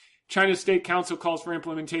over. China's State Council calls for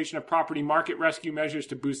implementation of property market rescue measures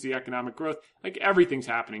to boost the economic growth. Like, everything's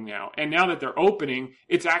happening now. And now that they're opening,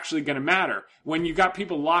 it's actually going to matter. When you got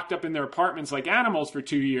people locked up in their apartments like animals for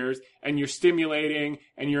 2 years, and you're stimulating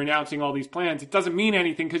and you're announcing all these plans, it doesn't mean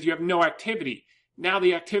anything because you have no activity. Now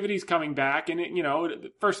the activity's coming back, and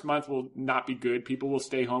the first month will not be good. People will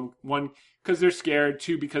stay home, 1, because they're scared,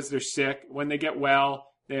 2, because they're sick. When they get well,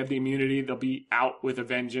 they have the immunity, they'll be out with a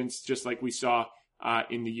vengeance, just like we saw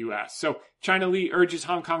in the U.S. So China urges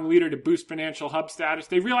Hong Kong leader to boost financial hub status.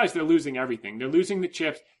 They realize they're losing everything. They're losing the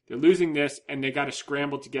chips. They're losing this, and they got to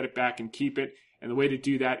scramble to get it back and keep it. And the way to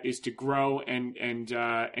do that is to grow and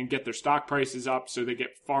get their stock prices up so they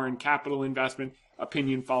get foreign capital investment.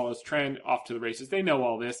 Opinion follows trend, off to the races. They know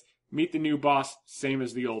all this. Meet the new boss, same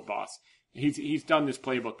as the old boss. He's done this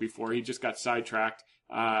playbook before. He just got sidetracked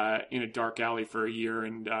in a dark alley for a year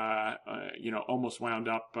and almost wound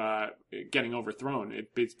up getting overthrown.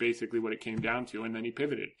 It's basically what it came down to, and then he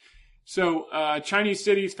pivoted. So Chinese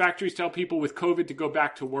cities, factories tell people with COVID to go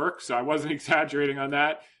back to work. So I wasn't exaggerating on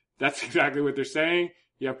that. That's exactly what they're saying.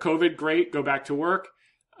 You have COVID, great, go back to work.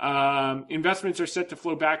 Investments are set to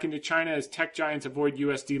flow back into China as tech giants avoid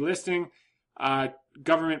U.S. delisting.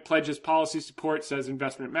 Government pledges policy support, says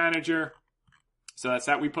investment manager. So that's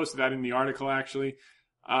that. We posted that in the article, actually.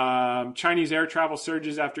 Chinese air travel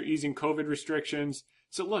surges after easing COVID restrictions.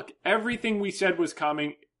 So look, everything we said was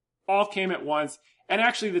coming all came at once. And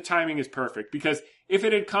actually the timing is perfect because if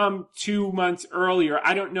it had come 2 months earlier,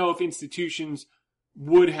 I don't know if institutions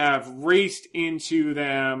would have raced into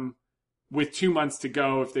them with 2 months to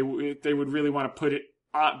go if they would really want to put it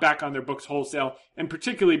back on their books wholesale, and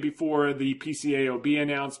particularly before the PCAOB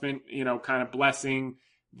announcement, kind of blessing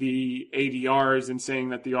the ADRs and saying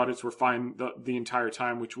that the audits were fine the entire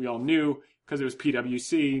time, which we all knew because it was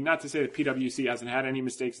PwC. Not to say that PwC hasn't had any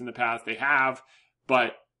mistakes in the past. They have,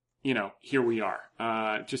 but, here we are.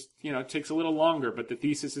 It takes a little longer, but the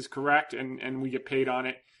thesis is correct and we get paid on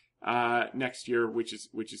it next year, which is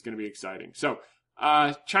going to be exciting. So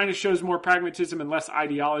China shows more pragmatism and less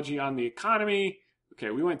ideology on the economy. Okay,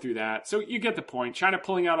 we went through that. So you get the point. China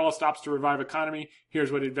pulling out all stops to revive economy.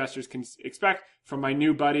 Here's what investors can expect from my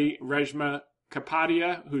new buddy, Reshma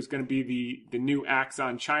Kapadia, who's going to be the new axe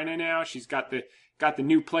on China now. She's got the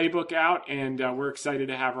new playbook out, and we're excited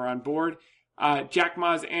to have her on board. Jack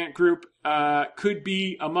Ma's Ant Group could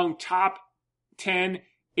be among top 10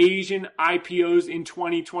 Asian IPOs in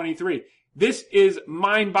 2023. This is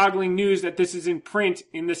mind-boggling news that this is in print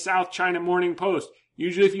in the South China Morning Post.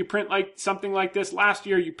 Usually if you print something like this last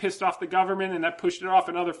year, you pissed off the government and that pushed it off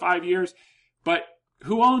another 5 years. But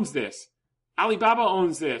who owns this? Alibaba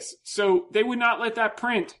owns this. So they would not let that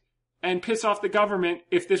print and piss off the government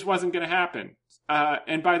if this wasn't going to happen.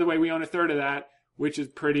 And by the way, we own a third of that, which is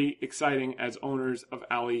pretty exciting as owners of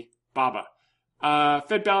Alibaba.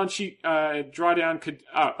 Fed balance sheet drawdown could...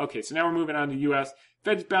 okay, so now we're moving on to U.S.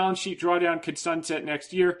 Fed's balance sheet drawdown could sunset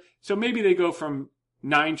next year. So maybe they go from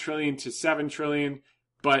 9 trillion to 7 trillion.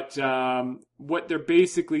 But what they're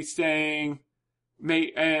basically saying,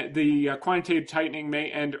 the quantitative tightening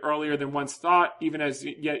may end earlier than once thought, even as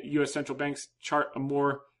yet U.S. central banks chart a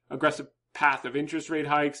more aggressive path of interest rate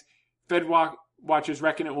hikes. Fed watchers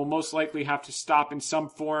reckon it will most likely have to stop in some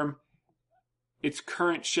form its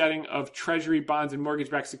current shedding of treasury bonds and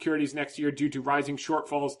mortgage-backed securities next year due to rising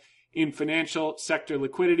shortfalls in financial sector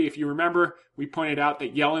liquidity. If you remember, we pointed out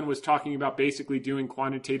that Yellen was talking about basically doing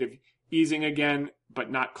quantitative easing again, but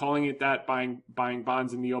not calling it that, buying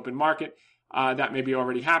bonds in the open market. That may be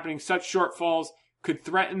already happening. Such shortfalls could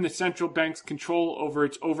threaten the central bank's control over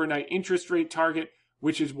its overnight interest rate target,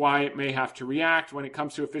 which is why it may have to react. When it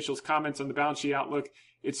comes to officials' comments on the balance sheet outlook,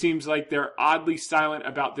 it seems like they're oddly silent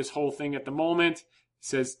about this whole thing at the moment,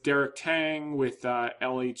 says Derek Tang with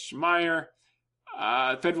LH Meyer.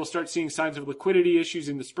 Fed will start seeing signs of liquidity issues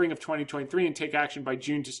in the spring of 2023 and take action by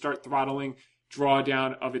June to start throttling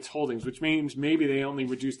drawdown of its holdings, which means maybe they only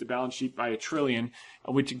reduce the balance sheet by $1 trillion,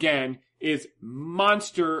 which again is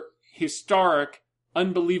monster, historic,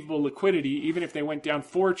 unbelievable liquidity, even if they went down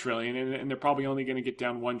 $4 trillion, and they're probably only going to get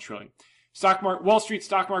down $1 trillion. Wall Street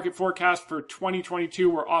stock market forecasts for 2022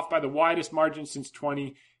 were off by the widest margin since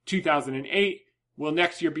 2008. Will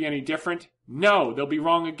next year be any different? No, they'll be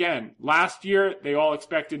wrong again. Last year, they all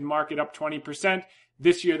expected market up 20%.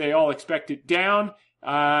 This year, they all expect it down.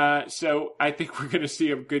 So I think we're going to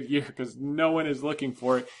see a good year because no one is looking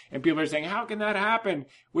for it. And people are saying, how can that happen?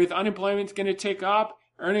 With unemployment's going to tick up,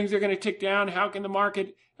 earnings are going to tick down. How can the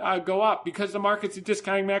market go up? Because the market's a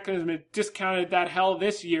discounting mechanism. It discounted that hell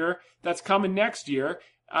this year. That's coming next year.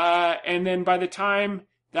 And then by the time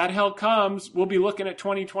that hell comes, we'll be looking at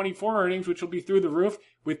 2024 earnings, which will be through the roof.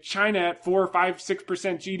 With China at 4, 5, 6%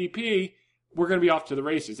 GDP, we're going to be off to the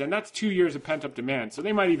races. And that's 2 years of pent-up demand. So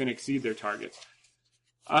they might even exceed their targets.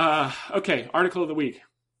 Okay, article of the week.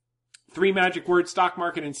 3 magic words, stock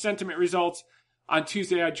market and sentiment results. On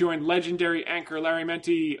Tuesday, I joined legendary anchor Larry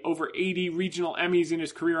Menti, over 80 regional Emmys in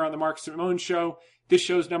his career on the Mark Simone Show. This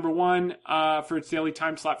show's number 1 for its daily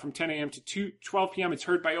time slot from 10 a.m. to 12 p.m. It's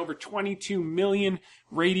heard by over 22 million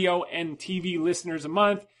radio and TV listeners a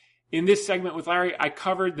month. In this segment with Larry, I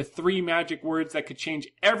covered the 3 magic words that could change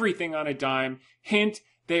everything on a dime. Hint,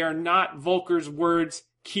 they are not Volcker's words.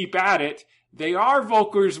 Keep at it. They are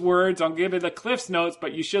Volcker's words. I'll give it the Cliff's Notes,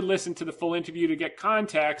 but you should listen to the full interview to get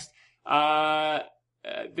context. They are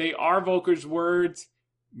Volcker's words.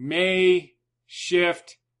 May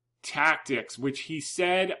shift tactics, which he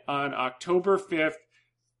said on October 5th,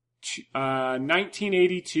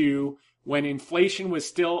 1982, when inflation was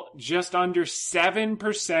still just under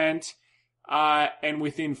 7%, and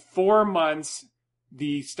within 4 months,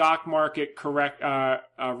 the stock market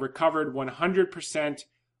recovered 100%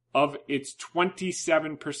 of its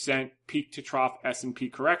 27% peak to trough S&P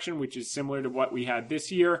correction, which is similar to what we had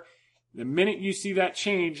this year. The minute you see that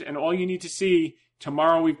change, and all you need to see,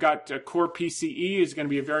 tomorrow we've got core PCE is going to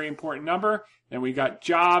be a very important number. Then we got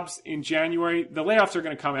jobs in January. The layoffs are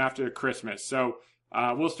going to come after Christmas. So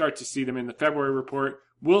we'll start to see them in the February report.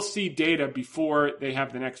 We'll see data before they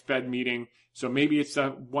have the next Fed meeting. So maybe it's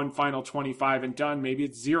one final 25 and done. Maybe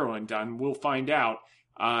it's 0 and done. We'll find out.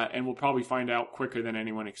 And we'll probably find out quicker than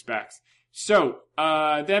anyone expects. So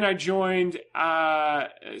then I joined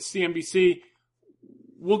CNBC.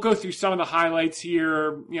 We'll go through some of the highlights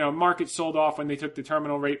here. Market sold off when they took the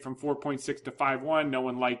terminal rate from 4.6 to 5.1. No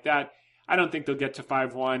one liked that. I don't think they'll get to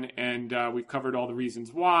 5.1, and we've covered all the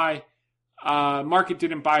reasons why. Market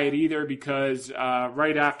didn't buy it either because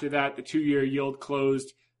right after that, the 2-year yield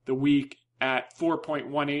closed the week at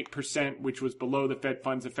 4.18%, which was below the Fed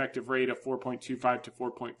funds effective rate of 4.25 to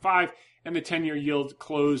 4.5, and the 10-year yield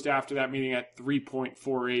closed after that meeting at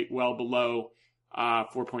 3.48, well below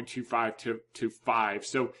 4.25 to 5.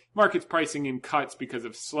 So market's pricing in cuts because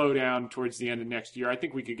of slowdown towards the end of next year. I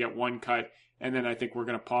think we could get 1 cut, and then I think we're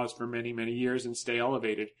going to pause for many, many years and stay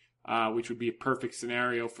elevated, which would be a perfect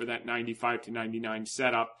scenario for that 95 to 99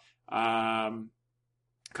 setup, kind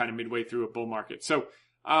of midway through a bull market. So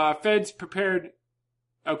Fed's prepared.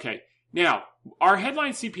 Okay. Now, our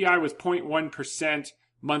headline CPI was 0.1%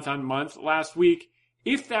 month on month last week.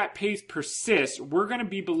 If that pace persists, we're going to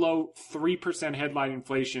be below 3% headline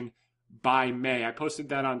inflation by May. I posted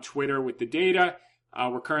that on Twitter with the data.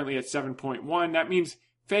 We're currently at 7.1. That means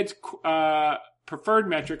Fed's preferred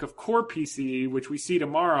metric of core PCE, which we see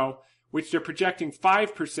tomorrow, which they're projecting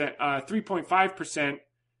 3.5%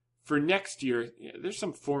 for next year. Yeah, there's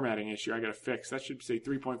some formatting issue I got to fix. That should say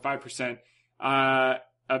 3.5%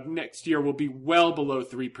 of next year will be well below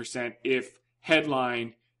 3% if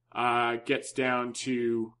headline gets down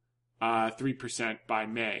to 3% by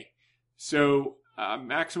May. So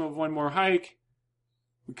maximum of 1 more hike.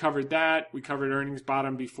 We covered that. We covered earnings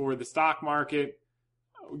bottom before the stock market.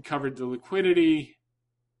 We covered the liquidity.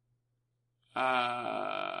 Since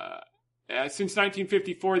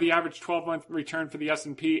 1954, the average 12-month return for the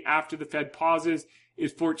S&P after the Fed pauses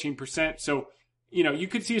is 14%. So, you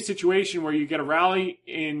could see a situation where you get a rally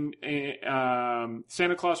in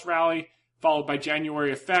Santa Claus rally, followed by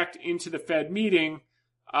January effect into the Fed meeting,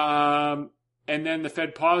 and then the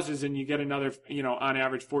Fed pauses and you get another, on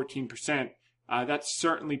average 14%. That's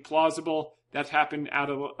certainly plausible. That's happened out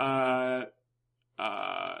of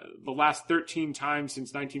the last 13 times since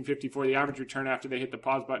 1954. The average return after they hit the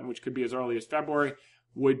pause button, which could be as early as February,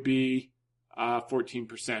 would be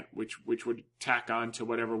 14%, which would tack on to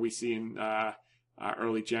whatever we see in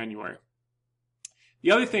early January.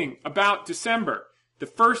 The other thing about December, the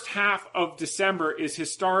first half of December is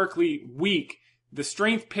historically weak. The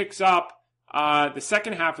strength picks up the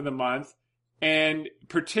second half of the month, and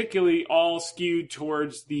particularly all skewed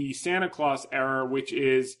towards the Santa Claus era, which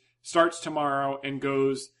starts tomorrow and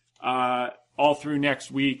goes all through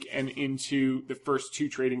next week and into the first 2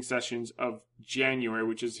 trading sessions of January,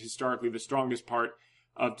 which is historically the strongest part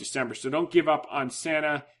of December. So don't give up on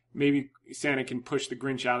Santa. Maybe Santa can push the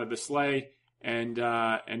Grinch out of the sleigh and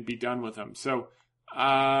be done with them. So,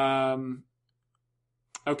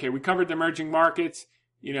 okay, we covered the emerging markets.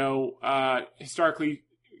 Historically,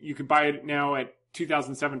 you can buy it now at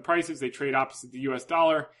 2007 prices. They trade opposite the U.S.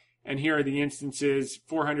 dollar. And here are the instances: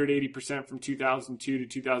 480% from 2002 to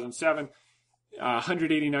 2007,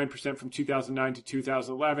 189% from 2009 to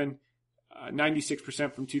 2011,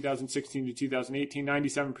 96% from 2016 to 2018,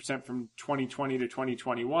 97% from 2020 to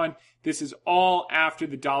 2021. This is all after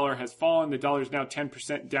the dollar has fallen. The dollar is now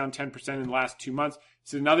 10% down 10% in the last 2 months.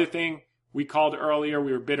 This is another thing we called earlier.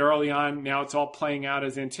 We were a bit early on. Now it's all playing out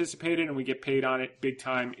as anticipated, and we get paid on it big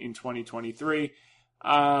time in 2023.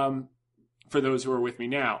 For those who are with me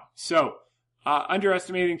now. So,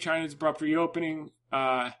 underestimating China's abrupt reopening.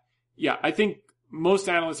 I think most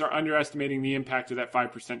analysts are underestimating the impact of that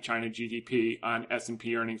 5% China GDP on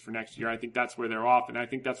S&P earnings for next year. I think that's where they're off, and I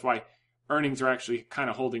think that's why earnings are actually kind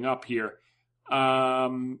of holding up here.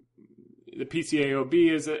 the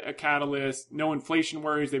PCAOB is a catalyst. No inflation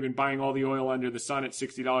worries. They've been buying all the oil under the sun at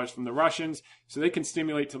 $60 from the Russians, so they can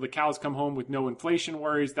stimulate till the cows come home with no inflation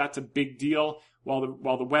worries. That's a big deal.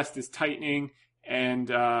 While the West is tightening and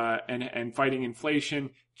fighting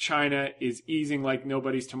inflation, China is easing like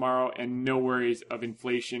nobody's tomorrow, and no worries of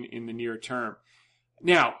inflation in the near term.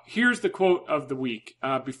 Now, here's the quote of the week.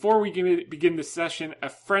 Before we begin the session, a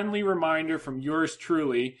friendly reminder from yours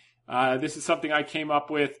truly. This is something I came up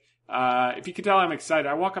with. If you can tell, I'm excited.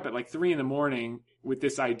 I woke up at like 3 a.m. with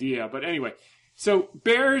this idea. But anyway, so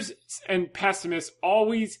bears and pessimists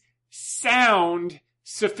always sound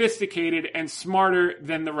sophisticated and smarter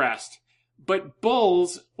than the rest. But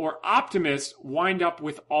bulls or optimists wind up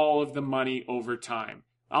with all of the money over time.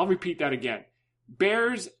 I'll repeat that again.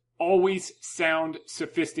 Bears always sound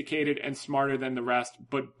sophisticated and smarter than the rest,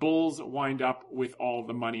 but bulls wind up with all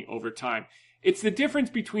the money over time. It's the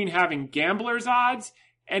difference between having gambler's odds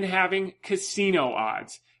and having casino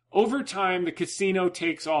odds. Over time, the casino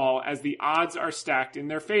takes all as the odds are stacked in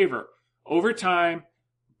their favor. Over time,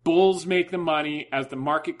 bulls make the money as the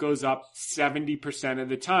market goes up 70% of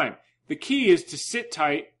the time. The key is to sit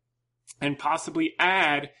tight and possibly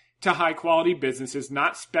add to high-quality businesses,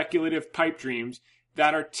 not speculative pipe dreams,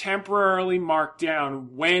 that are temporarily marked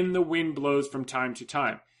down when the wind blows from time to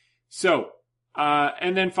time. So,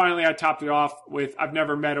 and then finally I topped it off with, I've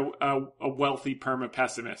never met a wealthy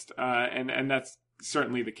perma-pessimist, and that's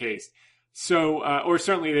certainly the case. So, or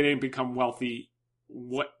certainly they didn't become wealthy.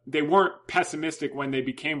 They weren't pessimistic when they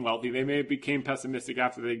became wealthy. They may have became pessimistic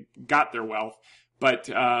after they got their wealth, but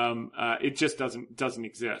it just doesn't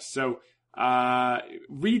exist. So,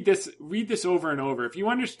 read this over and over. If you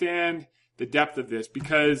understand the depth of this,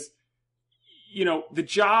 because, the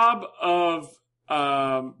job of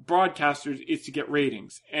broadcasters is to get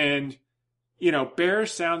ratings. And,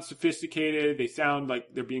 bears sound sophisticated. They sound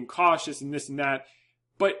like they're being cautious and this and that.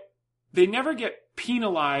 But they never get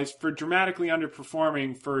penalized for dramatically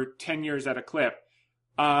underperforming for 10 years at a clip.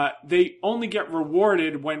 They only get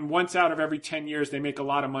rewarded when once out of every 10 years they make a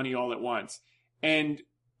lot of money all at once. And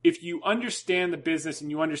if you understand the business and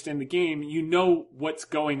you understand the game, you know what's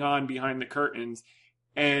going on behind the curtains.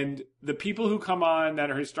 And the people who come on that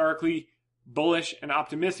are historically bullish and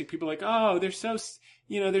optimistic, people are like, oh, they're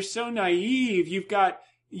so naive. You've got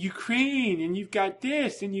Ukraine and you've got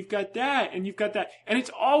this and you've got that and you've got that. And it's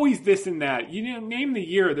always this and that. Name the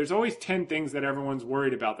year. There's always 10 things that everyone's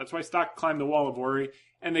worried about. That's why stocks climb the wall of worry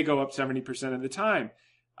and they go up 70% of the time.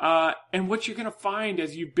 And what you're going to find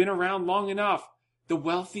as you've been around long enough, the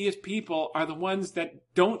wealthiest people are the ones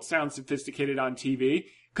that don't sound sophisticated on TV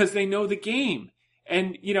because they know the game.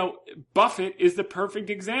 And, Buffett is the perfect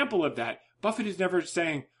example of that. Buffett is never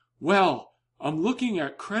saying, well, I'm looking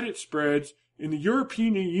at credit spreads in the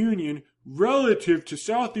European Union relative to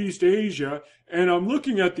Southeast Asia, and I'm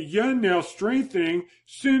looking at the yen now strengthening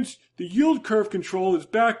since the yield curve control is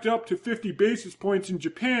backed up to 50 basis points in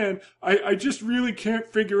Japan. I just really can't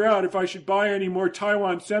figure out if I should buy any more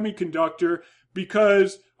Taiwan Semiconductor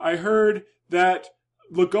because I heard that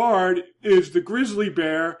Lagarde is the grizzly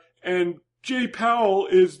bear and Jay Powell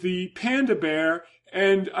is the panda bear,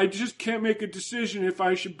 and I just can't make a decision if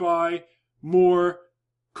I should buy more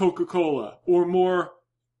Coca-Cola or more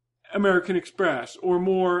American Express or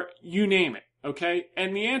more you name it, okay?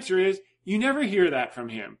 And the answer is you never hear that from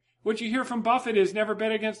him. What you hear from Buffett is never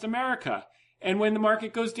bet against America. And when the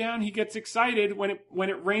market goes down, he gets excited. When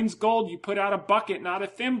it rains gold, you put out a bucket, not a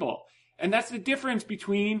thimble. And that's the difference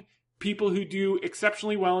between people who do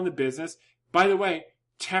exceptionally well in the business. By the way,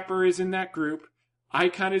 Tepper is in that group.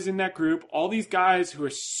 Icahn is in that group. All these guys who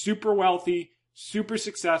are super wealthy, super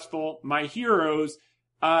successful, my heroes,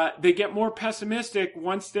 they get more pessimistic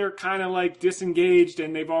once they're kind of like disengaged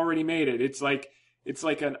and they've already made it. It's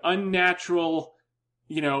like an unnatural,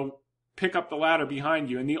 pick up the ladder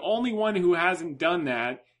behind you. And the only one who hasn't done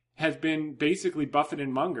that has been basically Buffett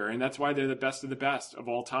and Munger. And that's why they're the best of the best of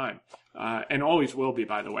all time. And always will be,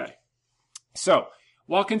 by the way. So,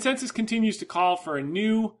 while consensus continues to call for a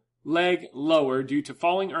new leg lower due to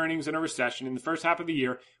falling earnings and a recession in the first half of the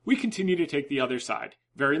year, we continue to take the other side.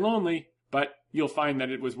 Very lonely, but you'll find that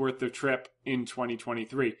it was worth the trip in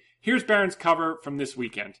 2023. Here's Barron's cover from this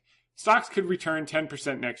weekend. Stocks could return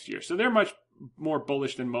 10% next year. So they're much more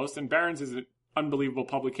bullish than most, and Barron's is an unbelievable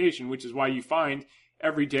publication, which is why you find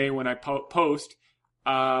every day when I post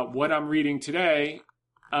what I'm reading today,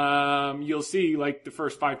 you'll see like the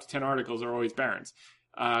first 5 to 10 articles are always Barron's.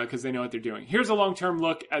 Because they know what they're doing. Here's a long-term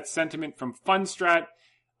look at sentiment from Fundstrat.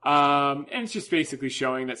 And it's just basically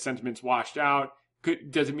showing that sentiment's washed out.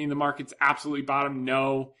 Does it mean the market's absolutely bottom?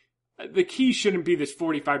 No. The key shouldn't be this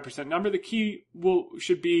 45% number. The key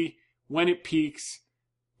should be when it peaks,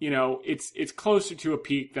 it's closer to a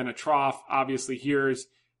peak than a trough. Obviously, here's,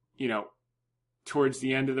 towards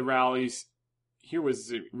the end of the rallies. Here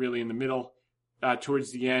was really in the middle,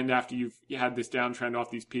 towards the end after you had this downtrend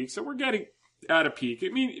off these peaks. So we're getting at a peak.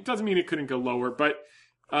 It doesn't mean it couldn't go lower, but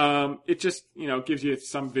it just, gives you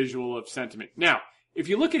some visual of sentiment. Now, if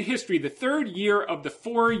you look at history, the third year of the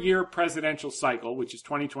 4-year presidential cycle, which is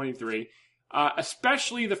 2023,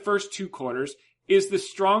 especially the first 2 quarters, is the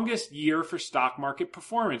strongest year for stock market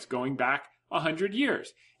performance going back 100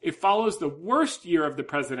 years. It follows the worst year of the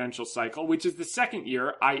presidential cycle, which is the second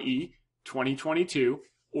year, i.e., 2022,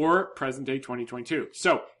 or present day 2022.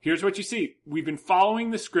 So here's what you see. We've been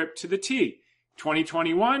following the script to the T.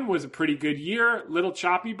 2021 was a pretty good year, little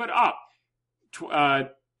choppy, but up.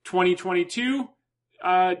 2022,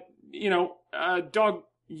 dog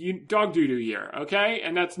doo-doo year, okay?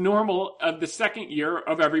 And that's normal of the second year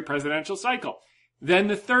of every presidential cycle. Then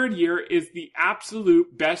the third year is the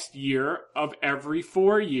absolute best year of every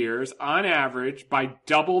 4 years on average by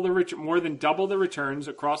more than double the returns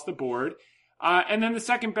across the board. And then the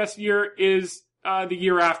second best year is the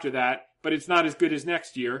year after that, but it's not as good as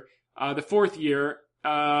next year. The fourth year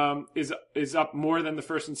is up more than the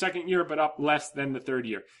first and second year, but up less than the third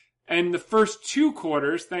year. And the first 2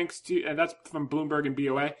 quarters, and that's from Bloomberg and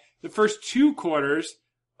BOA, the first 2 quarters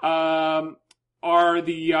are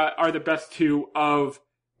the best 2 of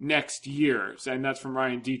next year's, and that's from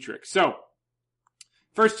Ryan Dietrich. So,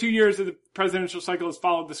 first 2 years of the presidential cycle has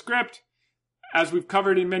followed the script. As we've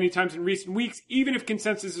covered in many times in recent weeks, even if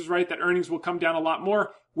consensus is right that earnings will come down a lot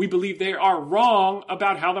more, we believe they are wrong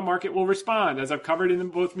about how the market will respond. As I've covered in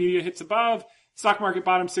both media hits above, stock market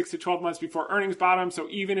bottoms 6 to 12 months before earnings bottom. So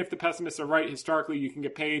even if the pessimists are right, historically, you can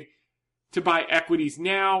get paid to buy equities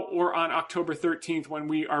now or on October 13th when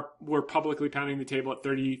we're publicly pounding the table at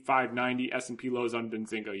 35.90 S&P lows on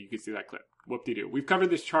Benzinga. You can see that clip. Whoop-de-doo. We've covered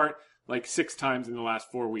this chart like 6 times in the last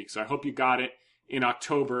 4 weeks. So I hope you got it in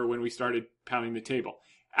October when we started pounding the table.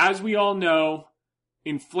 As we all know,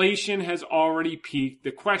 inflation has already peaked.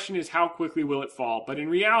 The question is, how quickly will it fall? But in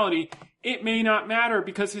reality, it may not matter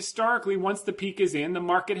because historically, once the peak is in, the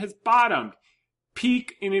market has bottomed.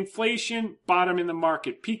 Peak in inflation, bottom in the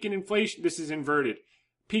market. Peak in inflation, this is inverted.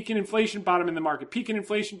 Peak in inflation, bottom in the market. Peak in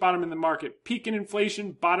inflation, bottom in the market. Peak in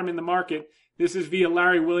inflation, bottom in the market. This is via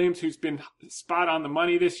Larry Williams, who's been spot on the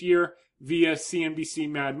money this year via CNBC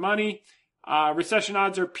Mad Money. Recession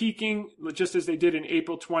odds are peaking just as they did in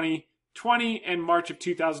April 2020 and March of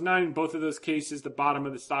 2009. In both of those cases, the bottom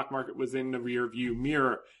of the stock market was in the rear view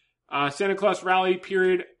mirror. Santa Claus rally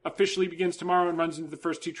period officially begins tomorrow and runs into the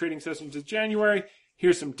first 2 trading sessions of January.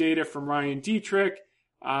 Here's some data from Ryan Dietrich.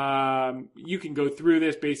 You can go through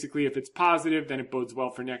this. Basically, if it's positive, then it bodes well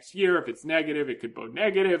for next year. If it's negative, it could bode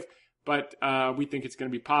negative. But we think it's going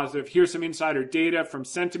to be positive. Here's some insider data from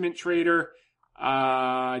Sentiment Trader.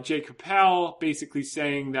 Jay Capel basically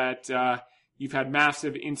saying that you've had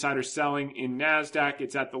massive insider selling in NASDAQ.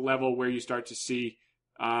 It's at the level where you start to see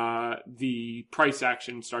the price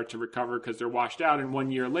action start to recover because they're washed out. And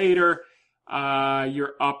 1 year later,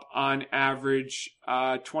 you're up on average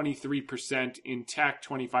 23% in tech.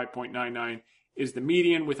 25.99 is the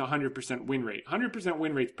median with 100% win rate. 100%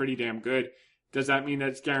 win rate is pretty damn good. Does that mean that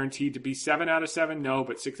it's guaranteed to be 7 out of 7? No,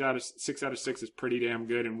 but 6 out of 6 is pretty damn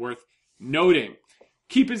good and worth noting.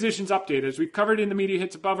 Key positions update. As we've covered in the media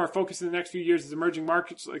hits above, our focus in the next few years is emerging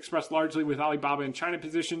markets, expressed largely with Alibaba and China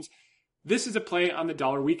positions. This is a play on the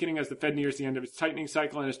dollar weakening as the Fed nears the end of its tightening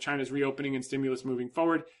cycle and as China's reopening and stimulus moving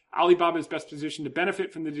forward. Alibaba is best positioned to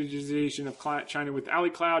benefit from the digitization of China with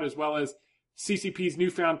AliCloud, as well as CCP's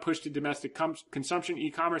newfound push to domestic consumption,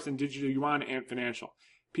 e-commerce, and digital yuan and financial.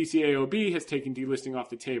 PCAOB has taken delisting off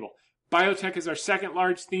the table. Biotech is our second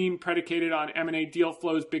large theme, predicated on M&A deal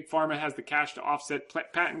flows. Big Pharma has the cash to offset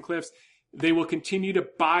patent cliffs. They will continue to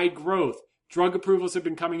buy growth. Drug approvals have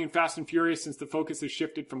been coming in fast and furious since the focus has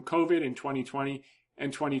shifted from COVID in 2020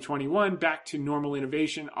 and 2021 back to normal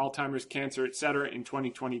innovation, Alzheimer's, cancer, etc. in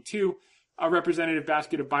 2022. A representative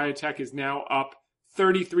basket of biotech is now up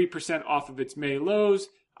 33% off of its May lows.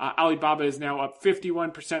 Alibaba is now up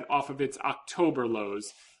 51% off of its October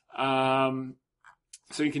lows.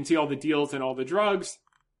 So you can see all the deals and all the drugs.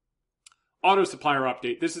 Auto supplier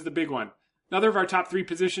update. This is the big one. Another of our top 3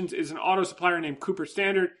 positions is an auto supplier named Cooper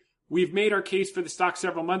Standard. We've made our case for the stock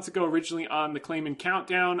several months ago, originally on the Clayman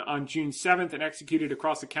Countdown on June 7th and executed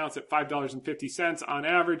across accounts at $5.50 on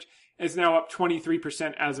average. It's now up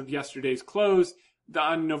 23% as of yesterday's close.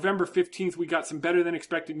 On November 15th, we got some better than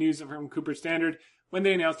expected news from Cooper Standard. When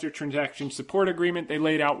they announced their transaction support agreement, they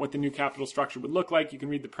laid out what the new capital structure would look like. You can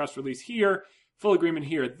read the press release here. Full agreement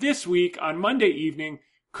here. This week, on Monday evening,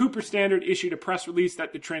 Cooper Standard issued a press release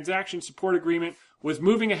that the transaction support agreement was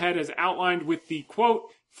moving ahead as outlined with the, quote,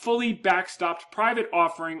 fully backstopped private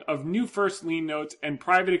offering of new first lien notes and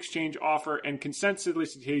private exchange offer and consent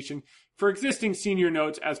solicitation for existing senior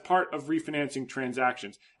notes as part of refinancing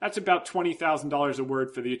transactions. That's about $20,000 a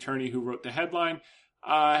word for the attorney who wrote the headline.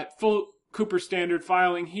 Full Cooper Standard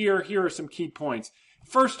filing here. Here are some key points.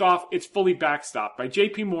 First off, it's fully backstopped by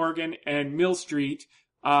JP Morgan and Mill Street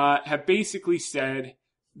have basically said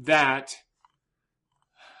that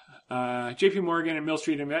JP Morgan and Mill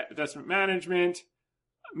Street Investment Management,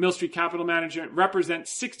 Mill Street Capital Management represent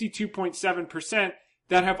 62.7%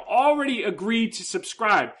 that have already agreed to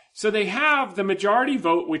subscribe. So they have the majority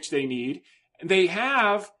vote, which they need. They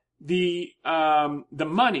have the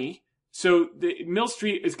money. So the Mill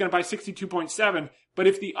Street is going to buy 62.7, but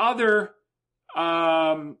if the other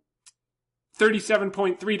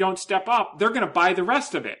 37.3 don't step up, they're going to buy the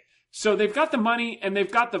rest of it. So they've got the money and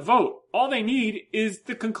they've got the vote. All they need is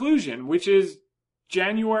the conclusion, which is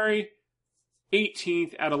January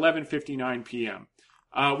 18th at 11:59 p.m.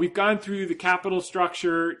 We've gone through the capital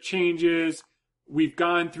structure changes. We've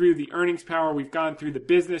gone through the earnings power. We've gone through the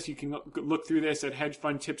business. You can look through this at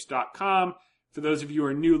hedgefundtips.com. For those of you who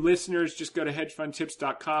are new listeners, just go to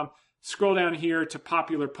hedgefundtips.com. Scroll down here to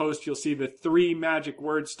popular post. You'll see the 3 magic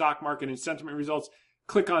words, stock market and sentiment results.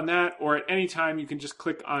 Click on that, or at any time you can just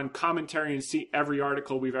click on commentary and see every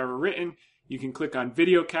article we've ever written. You can click on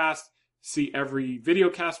videocast, see every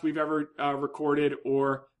videocast we've ever recorded,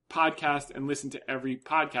 or podcast and listen to every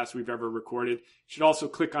podcast we've ever recorded. You should also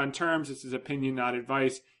click on terms. This is opinion, not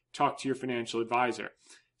advice. Talk to your financial advisor.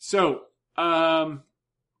 So, now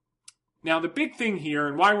the big thing here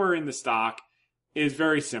and why we're in the stock is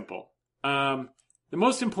very simple. The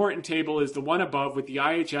most important table is the one above with the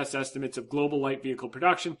IHS estimates of global light vehicle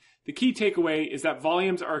production. The key takeaway is that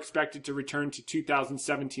volumes are expected to return to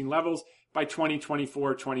 2017 levels by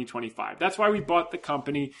 2024-2025. That's why we bought the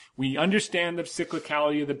company. We understand the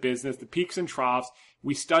cyclicality of the business, the peaks and troughs.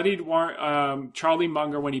 We studied Charlie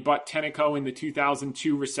Munger when he bought Tenneco in the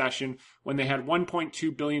 2002 recession when they had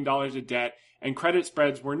 $1.2 billion of debt and credit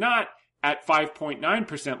spreads were not at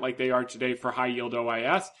 5.9% like they are today for high yield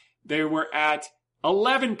OIS. They were at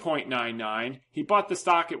 11.99. He bought the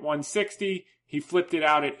stock at 160. He flipped it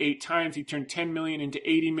out at 8 times. He turned 10 million into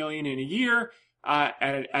 80 million in a year.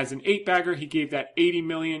 As an 8-bagger, he gave that 80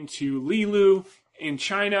 million to Li Lu in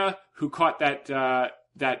China, who caught that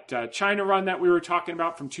China run that we were talking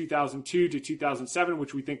about from 2002 to 2007,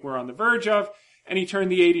 which we think we're on the verge of. And he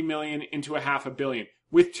turned the 80 million into a $500 million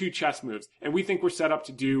with 2 chess moves. And we think we're set up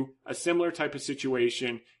to do a similar type of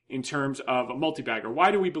situation in terms of a multi-bagger.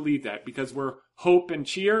 Why do we believe that? Because we're hope and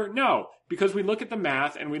cheer? No, because we look at the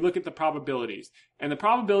math and we look at the probabilities. And the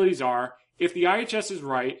probabilities are, if the IHS is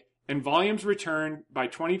right and volumes return by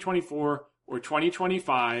 2024 or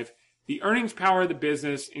 2025, the earnings power of the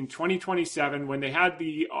business in 2027, when they had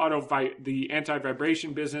the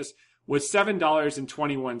anti-vibration business, was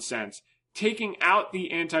 $7.21. Taking out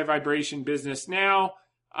the anti-vibration business now,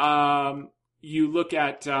 you look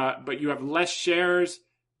at, but you have less shares.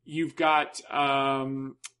 You've got,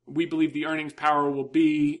 we believe the earnings power will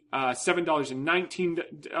be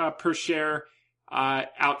 $7.19 per share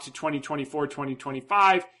out to 2024,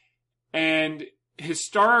 2025. And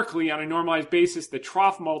historically, on a normalized basis, the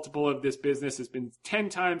trough multiple of this business has been 10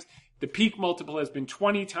 times. The peak multiple has been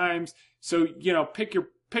 20 times. So, pick your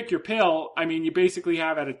pill. I mean, you basically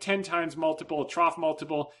have at a 10 times multiple, a trough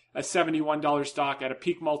multiple, a $71 stock. At a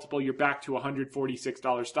peak multiple, you're back to a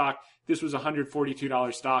 $146 stock. This was a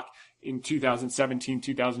 $142 stock in 2017,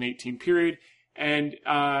 2018 period. And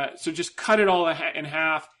so just cut it all in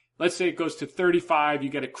half. Let's say it goes to 35. You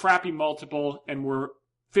get a crappy multiple, and we're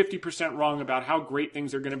 50% wrong about how great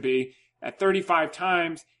things are going to be. At 35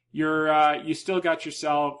 times, you still got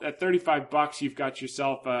yourself, at $35, you've got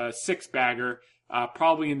yourself a 6-bagger.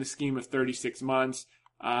 Probably in the scheme of 36 months,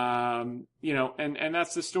 and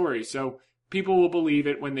that's the story. So people will believe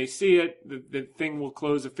it when they see it. The thing will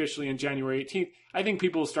close officially on January 18th. I think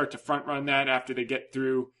people will start to front run that after they get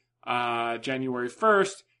through January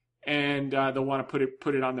 1st, and they'll want to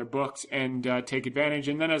put it on their books and take advantage.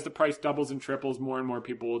 And then as the price doubles and triples, more and more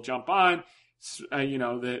people will jump on.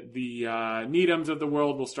 The Needhams of the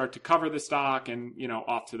world will start to cover the stock, and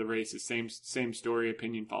off to the races. Same story.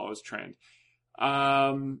 Opinion follows trend.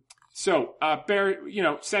 Sentiment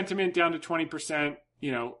down to 20%,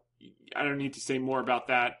 I don't need to say more about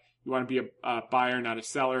that. You want to be a buyer, not a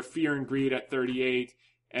seller. Fear and greed at 38,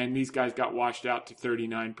 and these guys got washed out to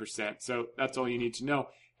 39%. So that's all you need to know.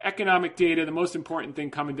 Economic data, the most important thing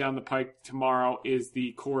coming down the pike tomorrow is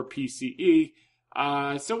the core PCE.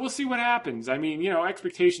 So we'll see what happens. I mean,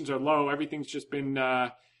 expectations are low. Everything's just been,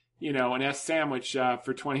 an S sandwich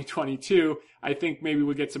for 2022. I think maybe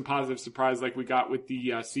we'll get some positive surprise like we got with the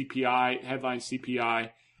CPI, headline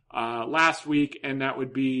CPI last week, and that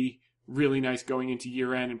would be really nice going into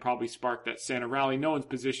year end and probably spark that Santa rally. No one's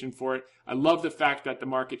positioned for it. I love the fact that the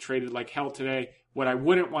market traded like hell today. What I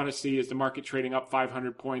wouldn't want to see is the market trading up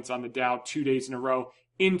 500 points on the Dow 2 days in a row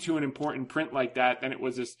into an important print like that. Then it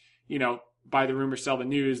was this, buy the rumor, sell the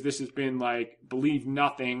news. This has been like believe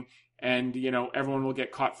nothing. And, everyone will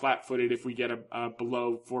get caught flat-footed if we get a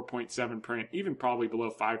below 4.7 print, even probably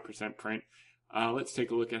below 5% print. Let's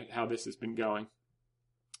take a look at how this has been going.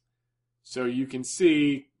 So you can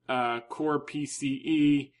see core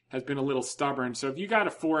PCE has been a little stubborn. So if you got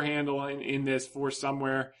a 4 handle in this for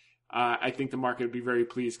somewhere, I think the market would be very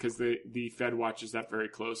pleased because the Fed watches that very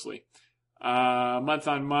closely. Month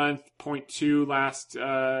on month,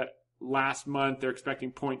 0.2 last month. They're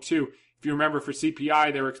expecting 0.2. If you remember for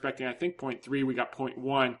CPI, they were expecting, I think, 0.3. We got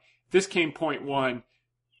 0.1. This came 0.1.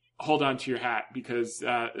 Hold on to your hat because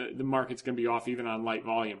the market's going to be off even on light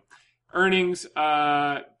volume. Earnings,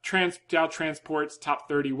 Dow Transport's top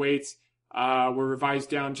 30 weights were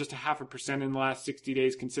revised down just 0.5% in the last 60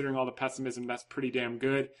 days. Considering all the pessimism, that's pretty damn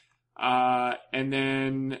good. And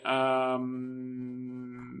then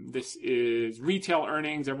this is retail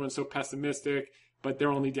earnings. Everyone's so pessimistic, but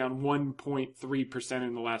they're only down 1.3%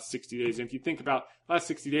 in the last 60 days. And if you think about the last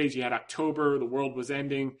 60 days, you had October, the world was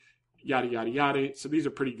ending, yada, yada, yada. So these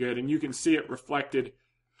are pretty good. And you can see it reflected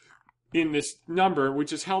in this number,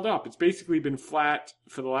 which has held up. It's basically been flat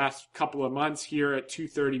for the last couple of months here at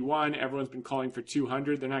 231. Everyone's been calling for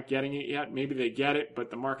 200. They're not getting it yet. Maybe they get it,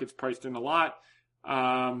 but the market's priced in a lot.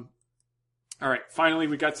 All right. Finally,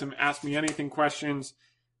 we got some Ask Me Anything questions.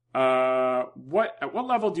 At what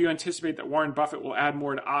level do you anticipate that Warren Buffett will add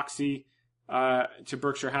more to Oxy, to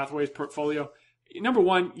Berkshire Hathaway's portfolio? Number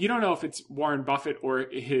one, you don't know if it's Warren Buffett or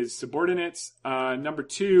his subordinates. Number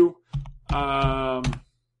two, I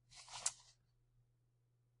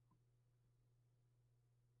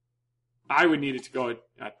would need it to go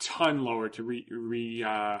a ton lower to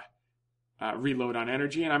reload on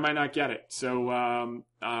energy, and I might not get it. So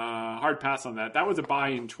hard pass on that. That was a buy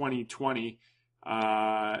in 2020,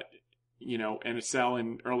 and a sell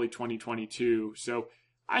in early 2022. So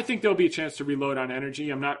I think there'll be a chance to reload on energy.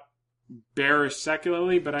 I'm not bearish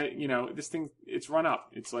secularly, but this thing, it's run up.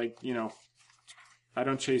 It's like, I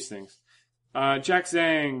don't chase things. Jack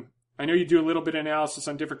Zhang, I know you do a little bit of analysis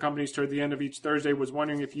on different companies toward the end of each Thursday. Was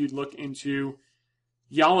wondering if you'd look into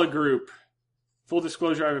Yalla Group. Full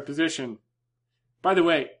disclosure, I have a position. By the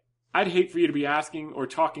way, I'd hate for you to be asking or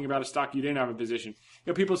talking about a stock you didn't have a position.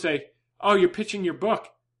 People say, "Oh, you're pitching your book."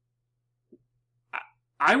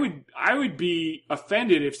 I would be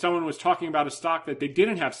offended if someone was talking about a stock that they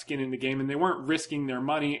didn't have skin in the game and they weren't risking their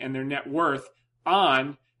money and their net worth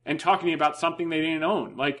on and talking about something they didn't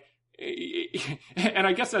own. And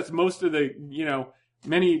I guess that's most of the,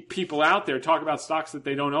 many people out there talk about stocks that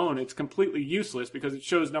they don't own. It's completely useless because it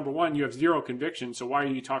shows, number one, you have zero conviction. So why are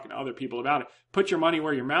you talking to other people about it? Put your money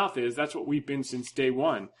where your mouth is. That's what we've been since day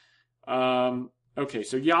one. Okay,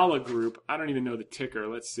 so Yalla Group. I don't even know the ticker.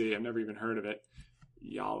 Let's see. I've never even heard of it.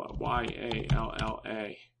 Yalla,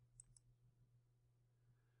 Y-A-L-L-A.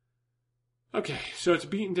 Okay, so it's a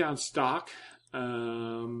beaten down stock.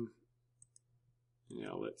 Let's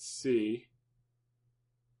see.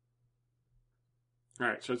 All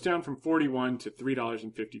right, so it's down from 41 to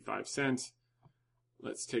 $3.55.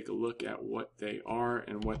 Let's take a look at what they are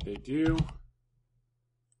and what they do.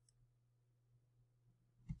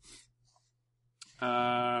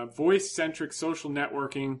 Voice-centric social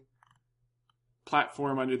networking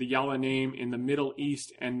platform under the Yalla name in the Middle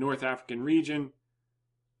East and North African region.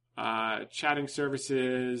 Chatting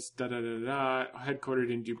services,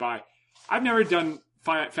 headquartered in Dubai. I've never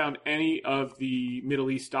found any of the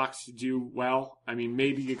Middle East stocks to do well. I mean,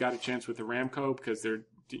 maybe you got a chance with Aramco because they're,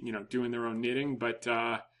 doing their own knitting, but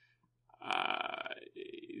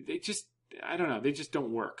they just, I don't know, they just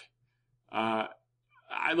don't work.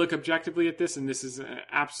 I look objectively at this, and this is an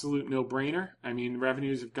absolute no-brainer. I mean,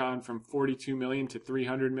 revenues have gone from 42 million to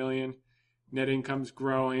 300 million. Net income's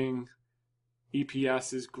growing.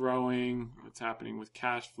 EPS is growing. What's happening with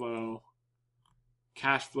cash flow?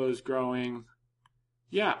 Cash flow's growing.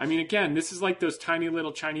 Yeah, I mean, again, this is like those tiny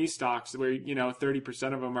little Chinese stocks where,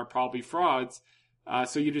 30% of them are probably frauds,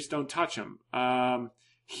 so you just don't touch them.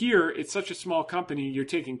 Here, it's such a small company, you're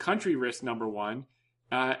taking country risk, number one,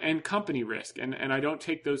 and company risk, and I don't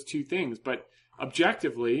take those two things. But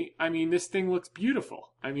objectively, I mean, this thing looks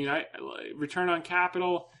beautiful. I mean, return on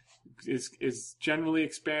capital, is generally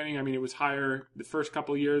expanding. I mean, it was higher the first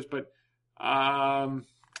couple of years, but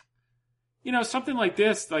something like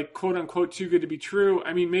this, like quote unquote too good to be true.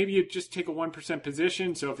 I mean, maybe you just take a 1%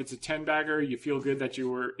 position. So if it's a 10 bagger, you feel good that you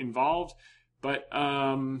were involved. But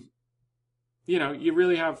you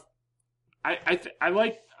really have. I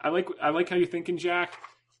like how you're thinking, Jack.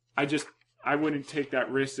 I wouldn't take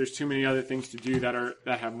that risk. There's too many other things to do that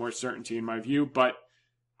have more certainty in my view. But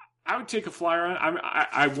I would take a flyer on.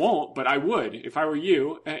 I won't, but I would if I were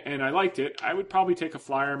you, and I liked it. I would probably take a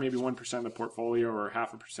flyer, maybe 1% of the portfolio or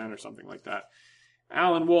 0.5% or something like that.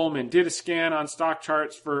 Alan Woolman did a scan on stock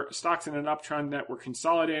charts for stocks in an uptrend that were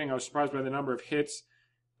consolidating. I was surprised by the number of hits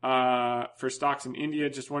for stocks in India.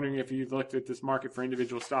 Just wondering if you looked at this market for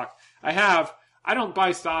individual stocks. I have. I don't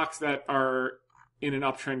buy stocks that are in an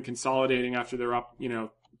uptrend consolidating after they're up,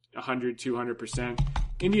 100, 200%.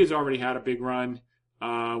 India's already had a big run.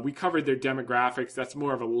 We covered their demographics. That's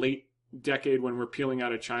more of a late decade when we're peeling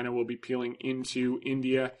out of China. We'll be peeling into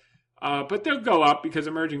India. But they'll go up because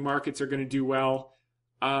emerging markets are going to do well.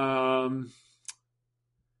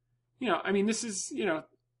 This is,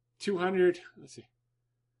 200, let's see,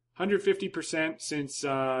 150% since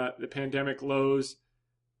the pandemic lows.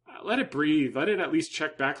 Let it breathe. Let it at least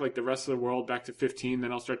check back like the rest of the world back to 15.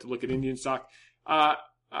 Then I'll start to look at Indian stock.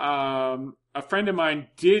 A friend of mine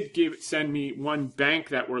did send me one bank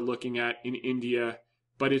that we're looking at in India,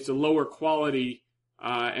 but it's a lower quality,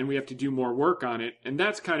 and we have to do more work on it. And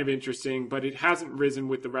that's kind of interesting, but it hasn't risen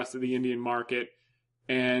with the rest of the Indian market.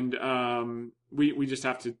 And we just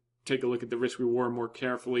have to take a look at the risk reward more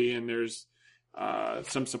carefully. And there's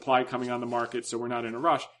some supply coming on the market, so we're not in a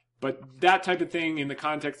rush. But that type of thing in the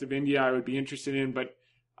context of India, I would be interested in. But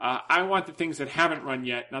I want the things that haven't run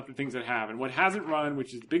yet, not the things that have. And what hasn't run,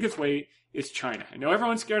 which is the biggest weight, is China. I know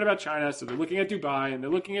everyone's scared about China, so they're looking at Dubai, and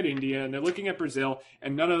they're looking at India, and they're looking at Brazil,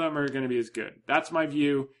 and none of them are going to be as good. That's my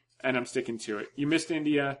view, and I'm sticking to it. You missed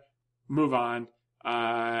India, move on.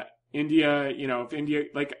 India, if India,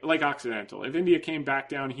 like Occidental, if India came back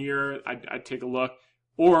down here, I'd take a look.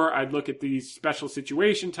 Or I'd look at these special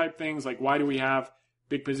situation type things, like why do we have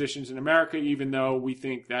big positions in America, even though we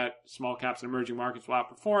think that small caps and emerging markets will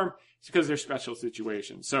outperform? It's because they're special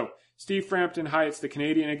situations. So Steve Frampton, hi, it's the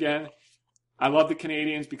Canadian again. I love the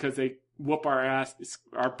Canadians because they whoop our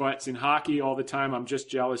butts in hockey all the time. I'm just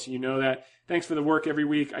jealous. You know that. Thanks for the work every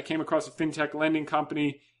week. I came across a fintech lending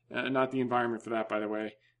company, not the environment for that, by the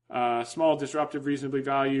way. Small, disruptive, reasonably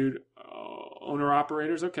valued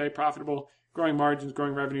owner-operators. Okay, profitable, growing margins,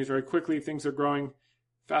 growing revenues very quickly. Things are growing.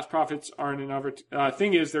 Fast profits aren't enough.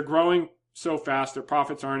 Thing is, they're growing so fast, their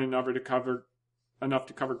profits aren't enough to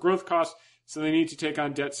cover growth costs, so they need to take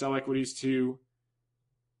on debt, sell equities to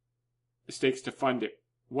stakes to fund it.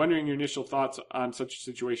 Wondering your initial thoughts on such a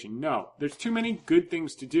situation. No, there's too many good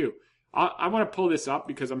things to do. I want to pull this up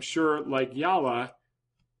because I'm sure, like Yalla,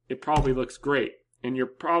 it probably looks great, and you're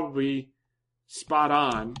probably spot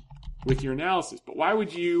on with your analysis. But why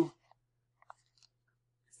would you?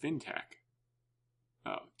 Fintech.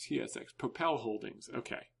 Oh, TSX. Propel Holdings.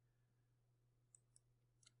 Okay.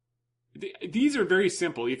 These are very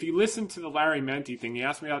simple. If you listen to the Larry Menti thing, he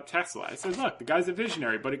asked me about Tesla. I said, look, the guy's a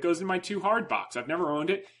visionary, but it goes in my too hard box. I've never owned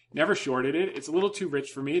it, never shorted it. It's a little too rich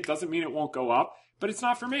for me. It doesn't mean it won't go up, but it's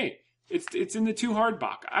not for me. It's in the too hard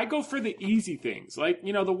box. I go for the easy things, like,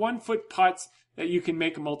 the 1 foot putts that you can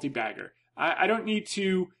make a multi-bagger. I don't need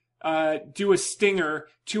to do a stinger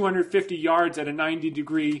 250 yards at a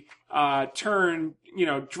 90-degree turn,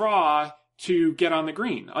 draw to get on the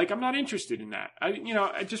green. Like, I'm not interested in that.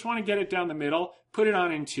 I just want to get it down the middle, put it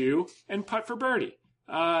on in 2, and putt for birdie.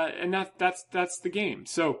 And that's the game.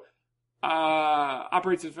 So,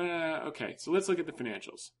 operates as, okay, so let's look at the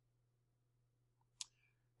financials.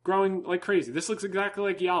 Growing like crazy. This looks exactly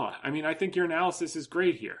like Yalla. I mean, I think your analysis is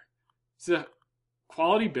great here. It's a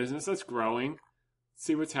quality business that's growing. Let's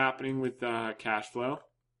see what's happening with cash flow.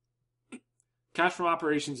 Cash from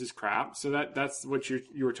operations is crap, so that's what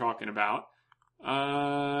you were talking about.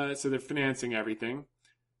 So they're financing everything.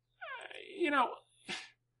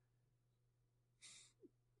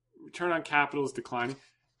 Return on capital is declining.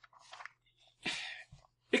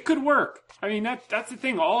 It could work. I mean, that's the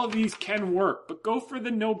thing. All of these can work, but go for the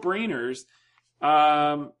no-brainers.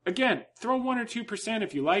 Again, throw 1 or 2%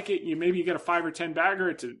 if you like it. Maybe you get a 5 or 10 bagger.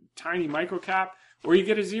 It's a tiny micro cap. Or you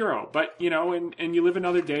get a 0, but, and you live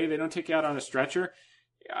another day. They don't take you out on a stretcher.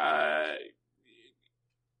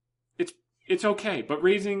 It's okay. But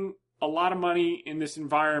raising a lot of money in this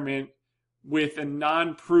environment with a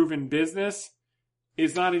non-proven business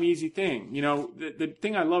is not an easy thing. The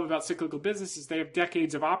thing I love about cyclical business is they have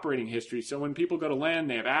decades of operating history. So when people go to land,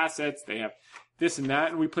 they have assets, they have this and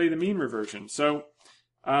that, and we play the mean reversion. So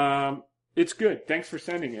it's good. Thanks for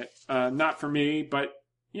sending it. Not for me, but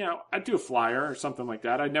I'd do a flyer or something like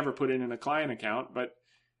that. I'd never put it in a client account, but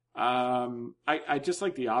I just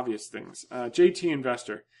like the obvious things. JT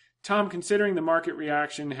Investor. Tom, considering the market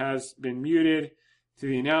reaction has been muted to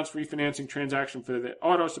the announced refinancing transaction for the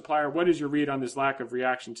auto supplier, what is your read on this lack of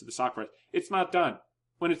reaction to the stock price? It's not done.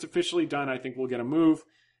 When it's officially done, I think we'll get a move.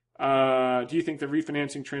 Do you think the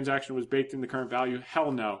refinancing transaction was baked in the current value?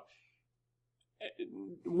 Hell no.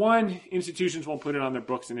 One, institutions won't put it on their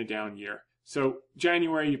books in a down year. So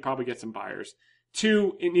January, you probably get some buyers.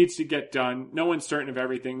 Two, it needs to get done. No one's certain of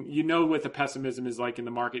everything. You know what the pessimism is like in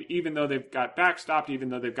the market, even though they've got backstopped, even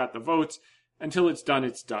though they've got the votes. Until it's done,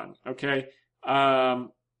 it's done. Okay? And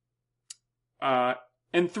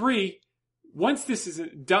three, once this is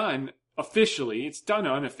done officially, it's done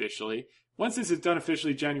unofficially. Once this is done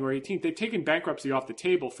officially January 18th, they've taken bankruptcy off the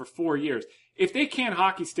table for 4 years. If they can't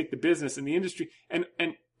hockey stick the business in the industry, and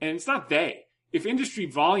it's not they, if industry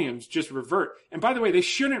volumes just revert, and by the way, they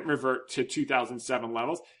shouldn't revert to 2007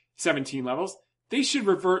 levels, 17 levels, they should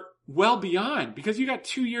revert well beyond, because you got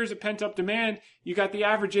 2 years of pent up demand. You got the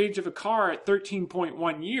average age of a car at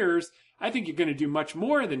 13.1 years. I think you're going to do much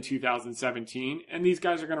more than 2017, and these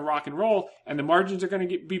guys are going to rock and roll, and the margins are going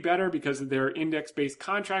to be better because of their index-based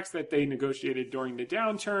contracts that they negotiated during the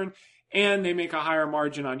downturn, and they make a higher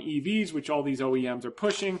margin on EVs, which all these OEMs are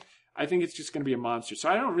pushing. I think it's just going to be a monster. So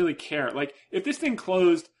I don't really care. Like, if this thing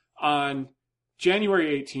closed on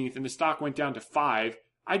January 18th and the stock went down to 5,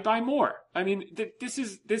 I'd buy more. I mean, this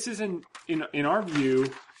is in our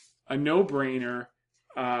view, a no-brainer.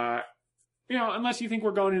 Unless you think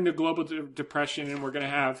we're going into global depression and we're going to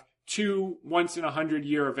have 2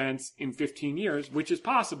 once-in-a-100-year events in 15 years, which is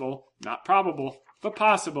possible, not probable, but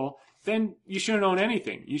possible, then you shouldn't own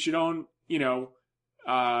anything. You should own,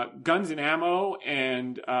 guns and ammo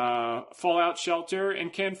and fallout shelter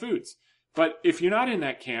and canned foods. But if you're not in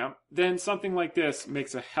that camp, then something like this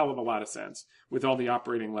makes a hell of a lot of sense with all the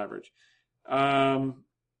operating leverage. And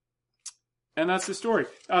that's the story.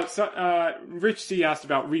 Rich C asked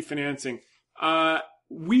about refinancing.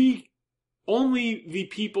 Only the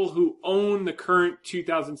people who own the current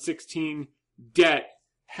 2016 debt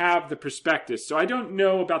have the prospectus. So I don't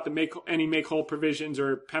know about any make-whole provisions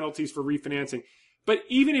or penalties for refinancing. But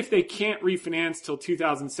even if they can't refinance till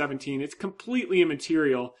 2017, it's completely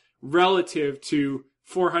immaterial relative to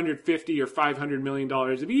 $450 or $500 million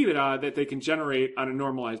of EBITDA that they can generate on a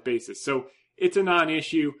normalized basis. So it's a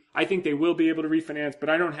non-issue. I think they will be able to refinance, but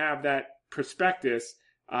I don't have that prospectus.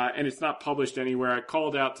 And it's not published anywhere. I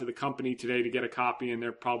called out to the company today to get a copy, and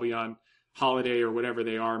they're probably on holiday or whatever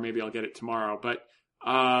they are. Maybe I'll get it tomorrow. But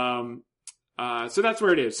so that's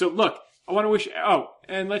where it is. So look, I want to wish. Oh,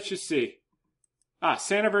 and let's just see.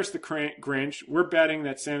 Santa versus the Grinch. We're betting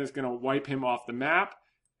that Santa's going to wipe him off the map.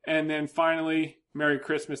 And then finally, Merry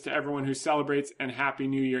Christmas to everyone who celebrates, and Happy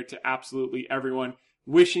New Year to absolutely everyone.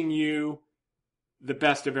 Wishing you the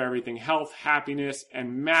best of everything, health, happiness,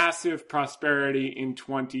 and massive prosperity in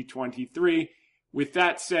 2023. With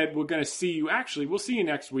that said, we're going to see you. Actually, we'll see you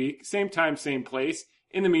next week. Same time, same place.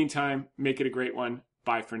 In the meantime, make it a great one.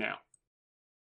 Bye for now.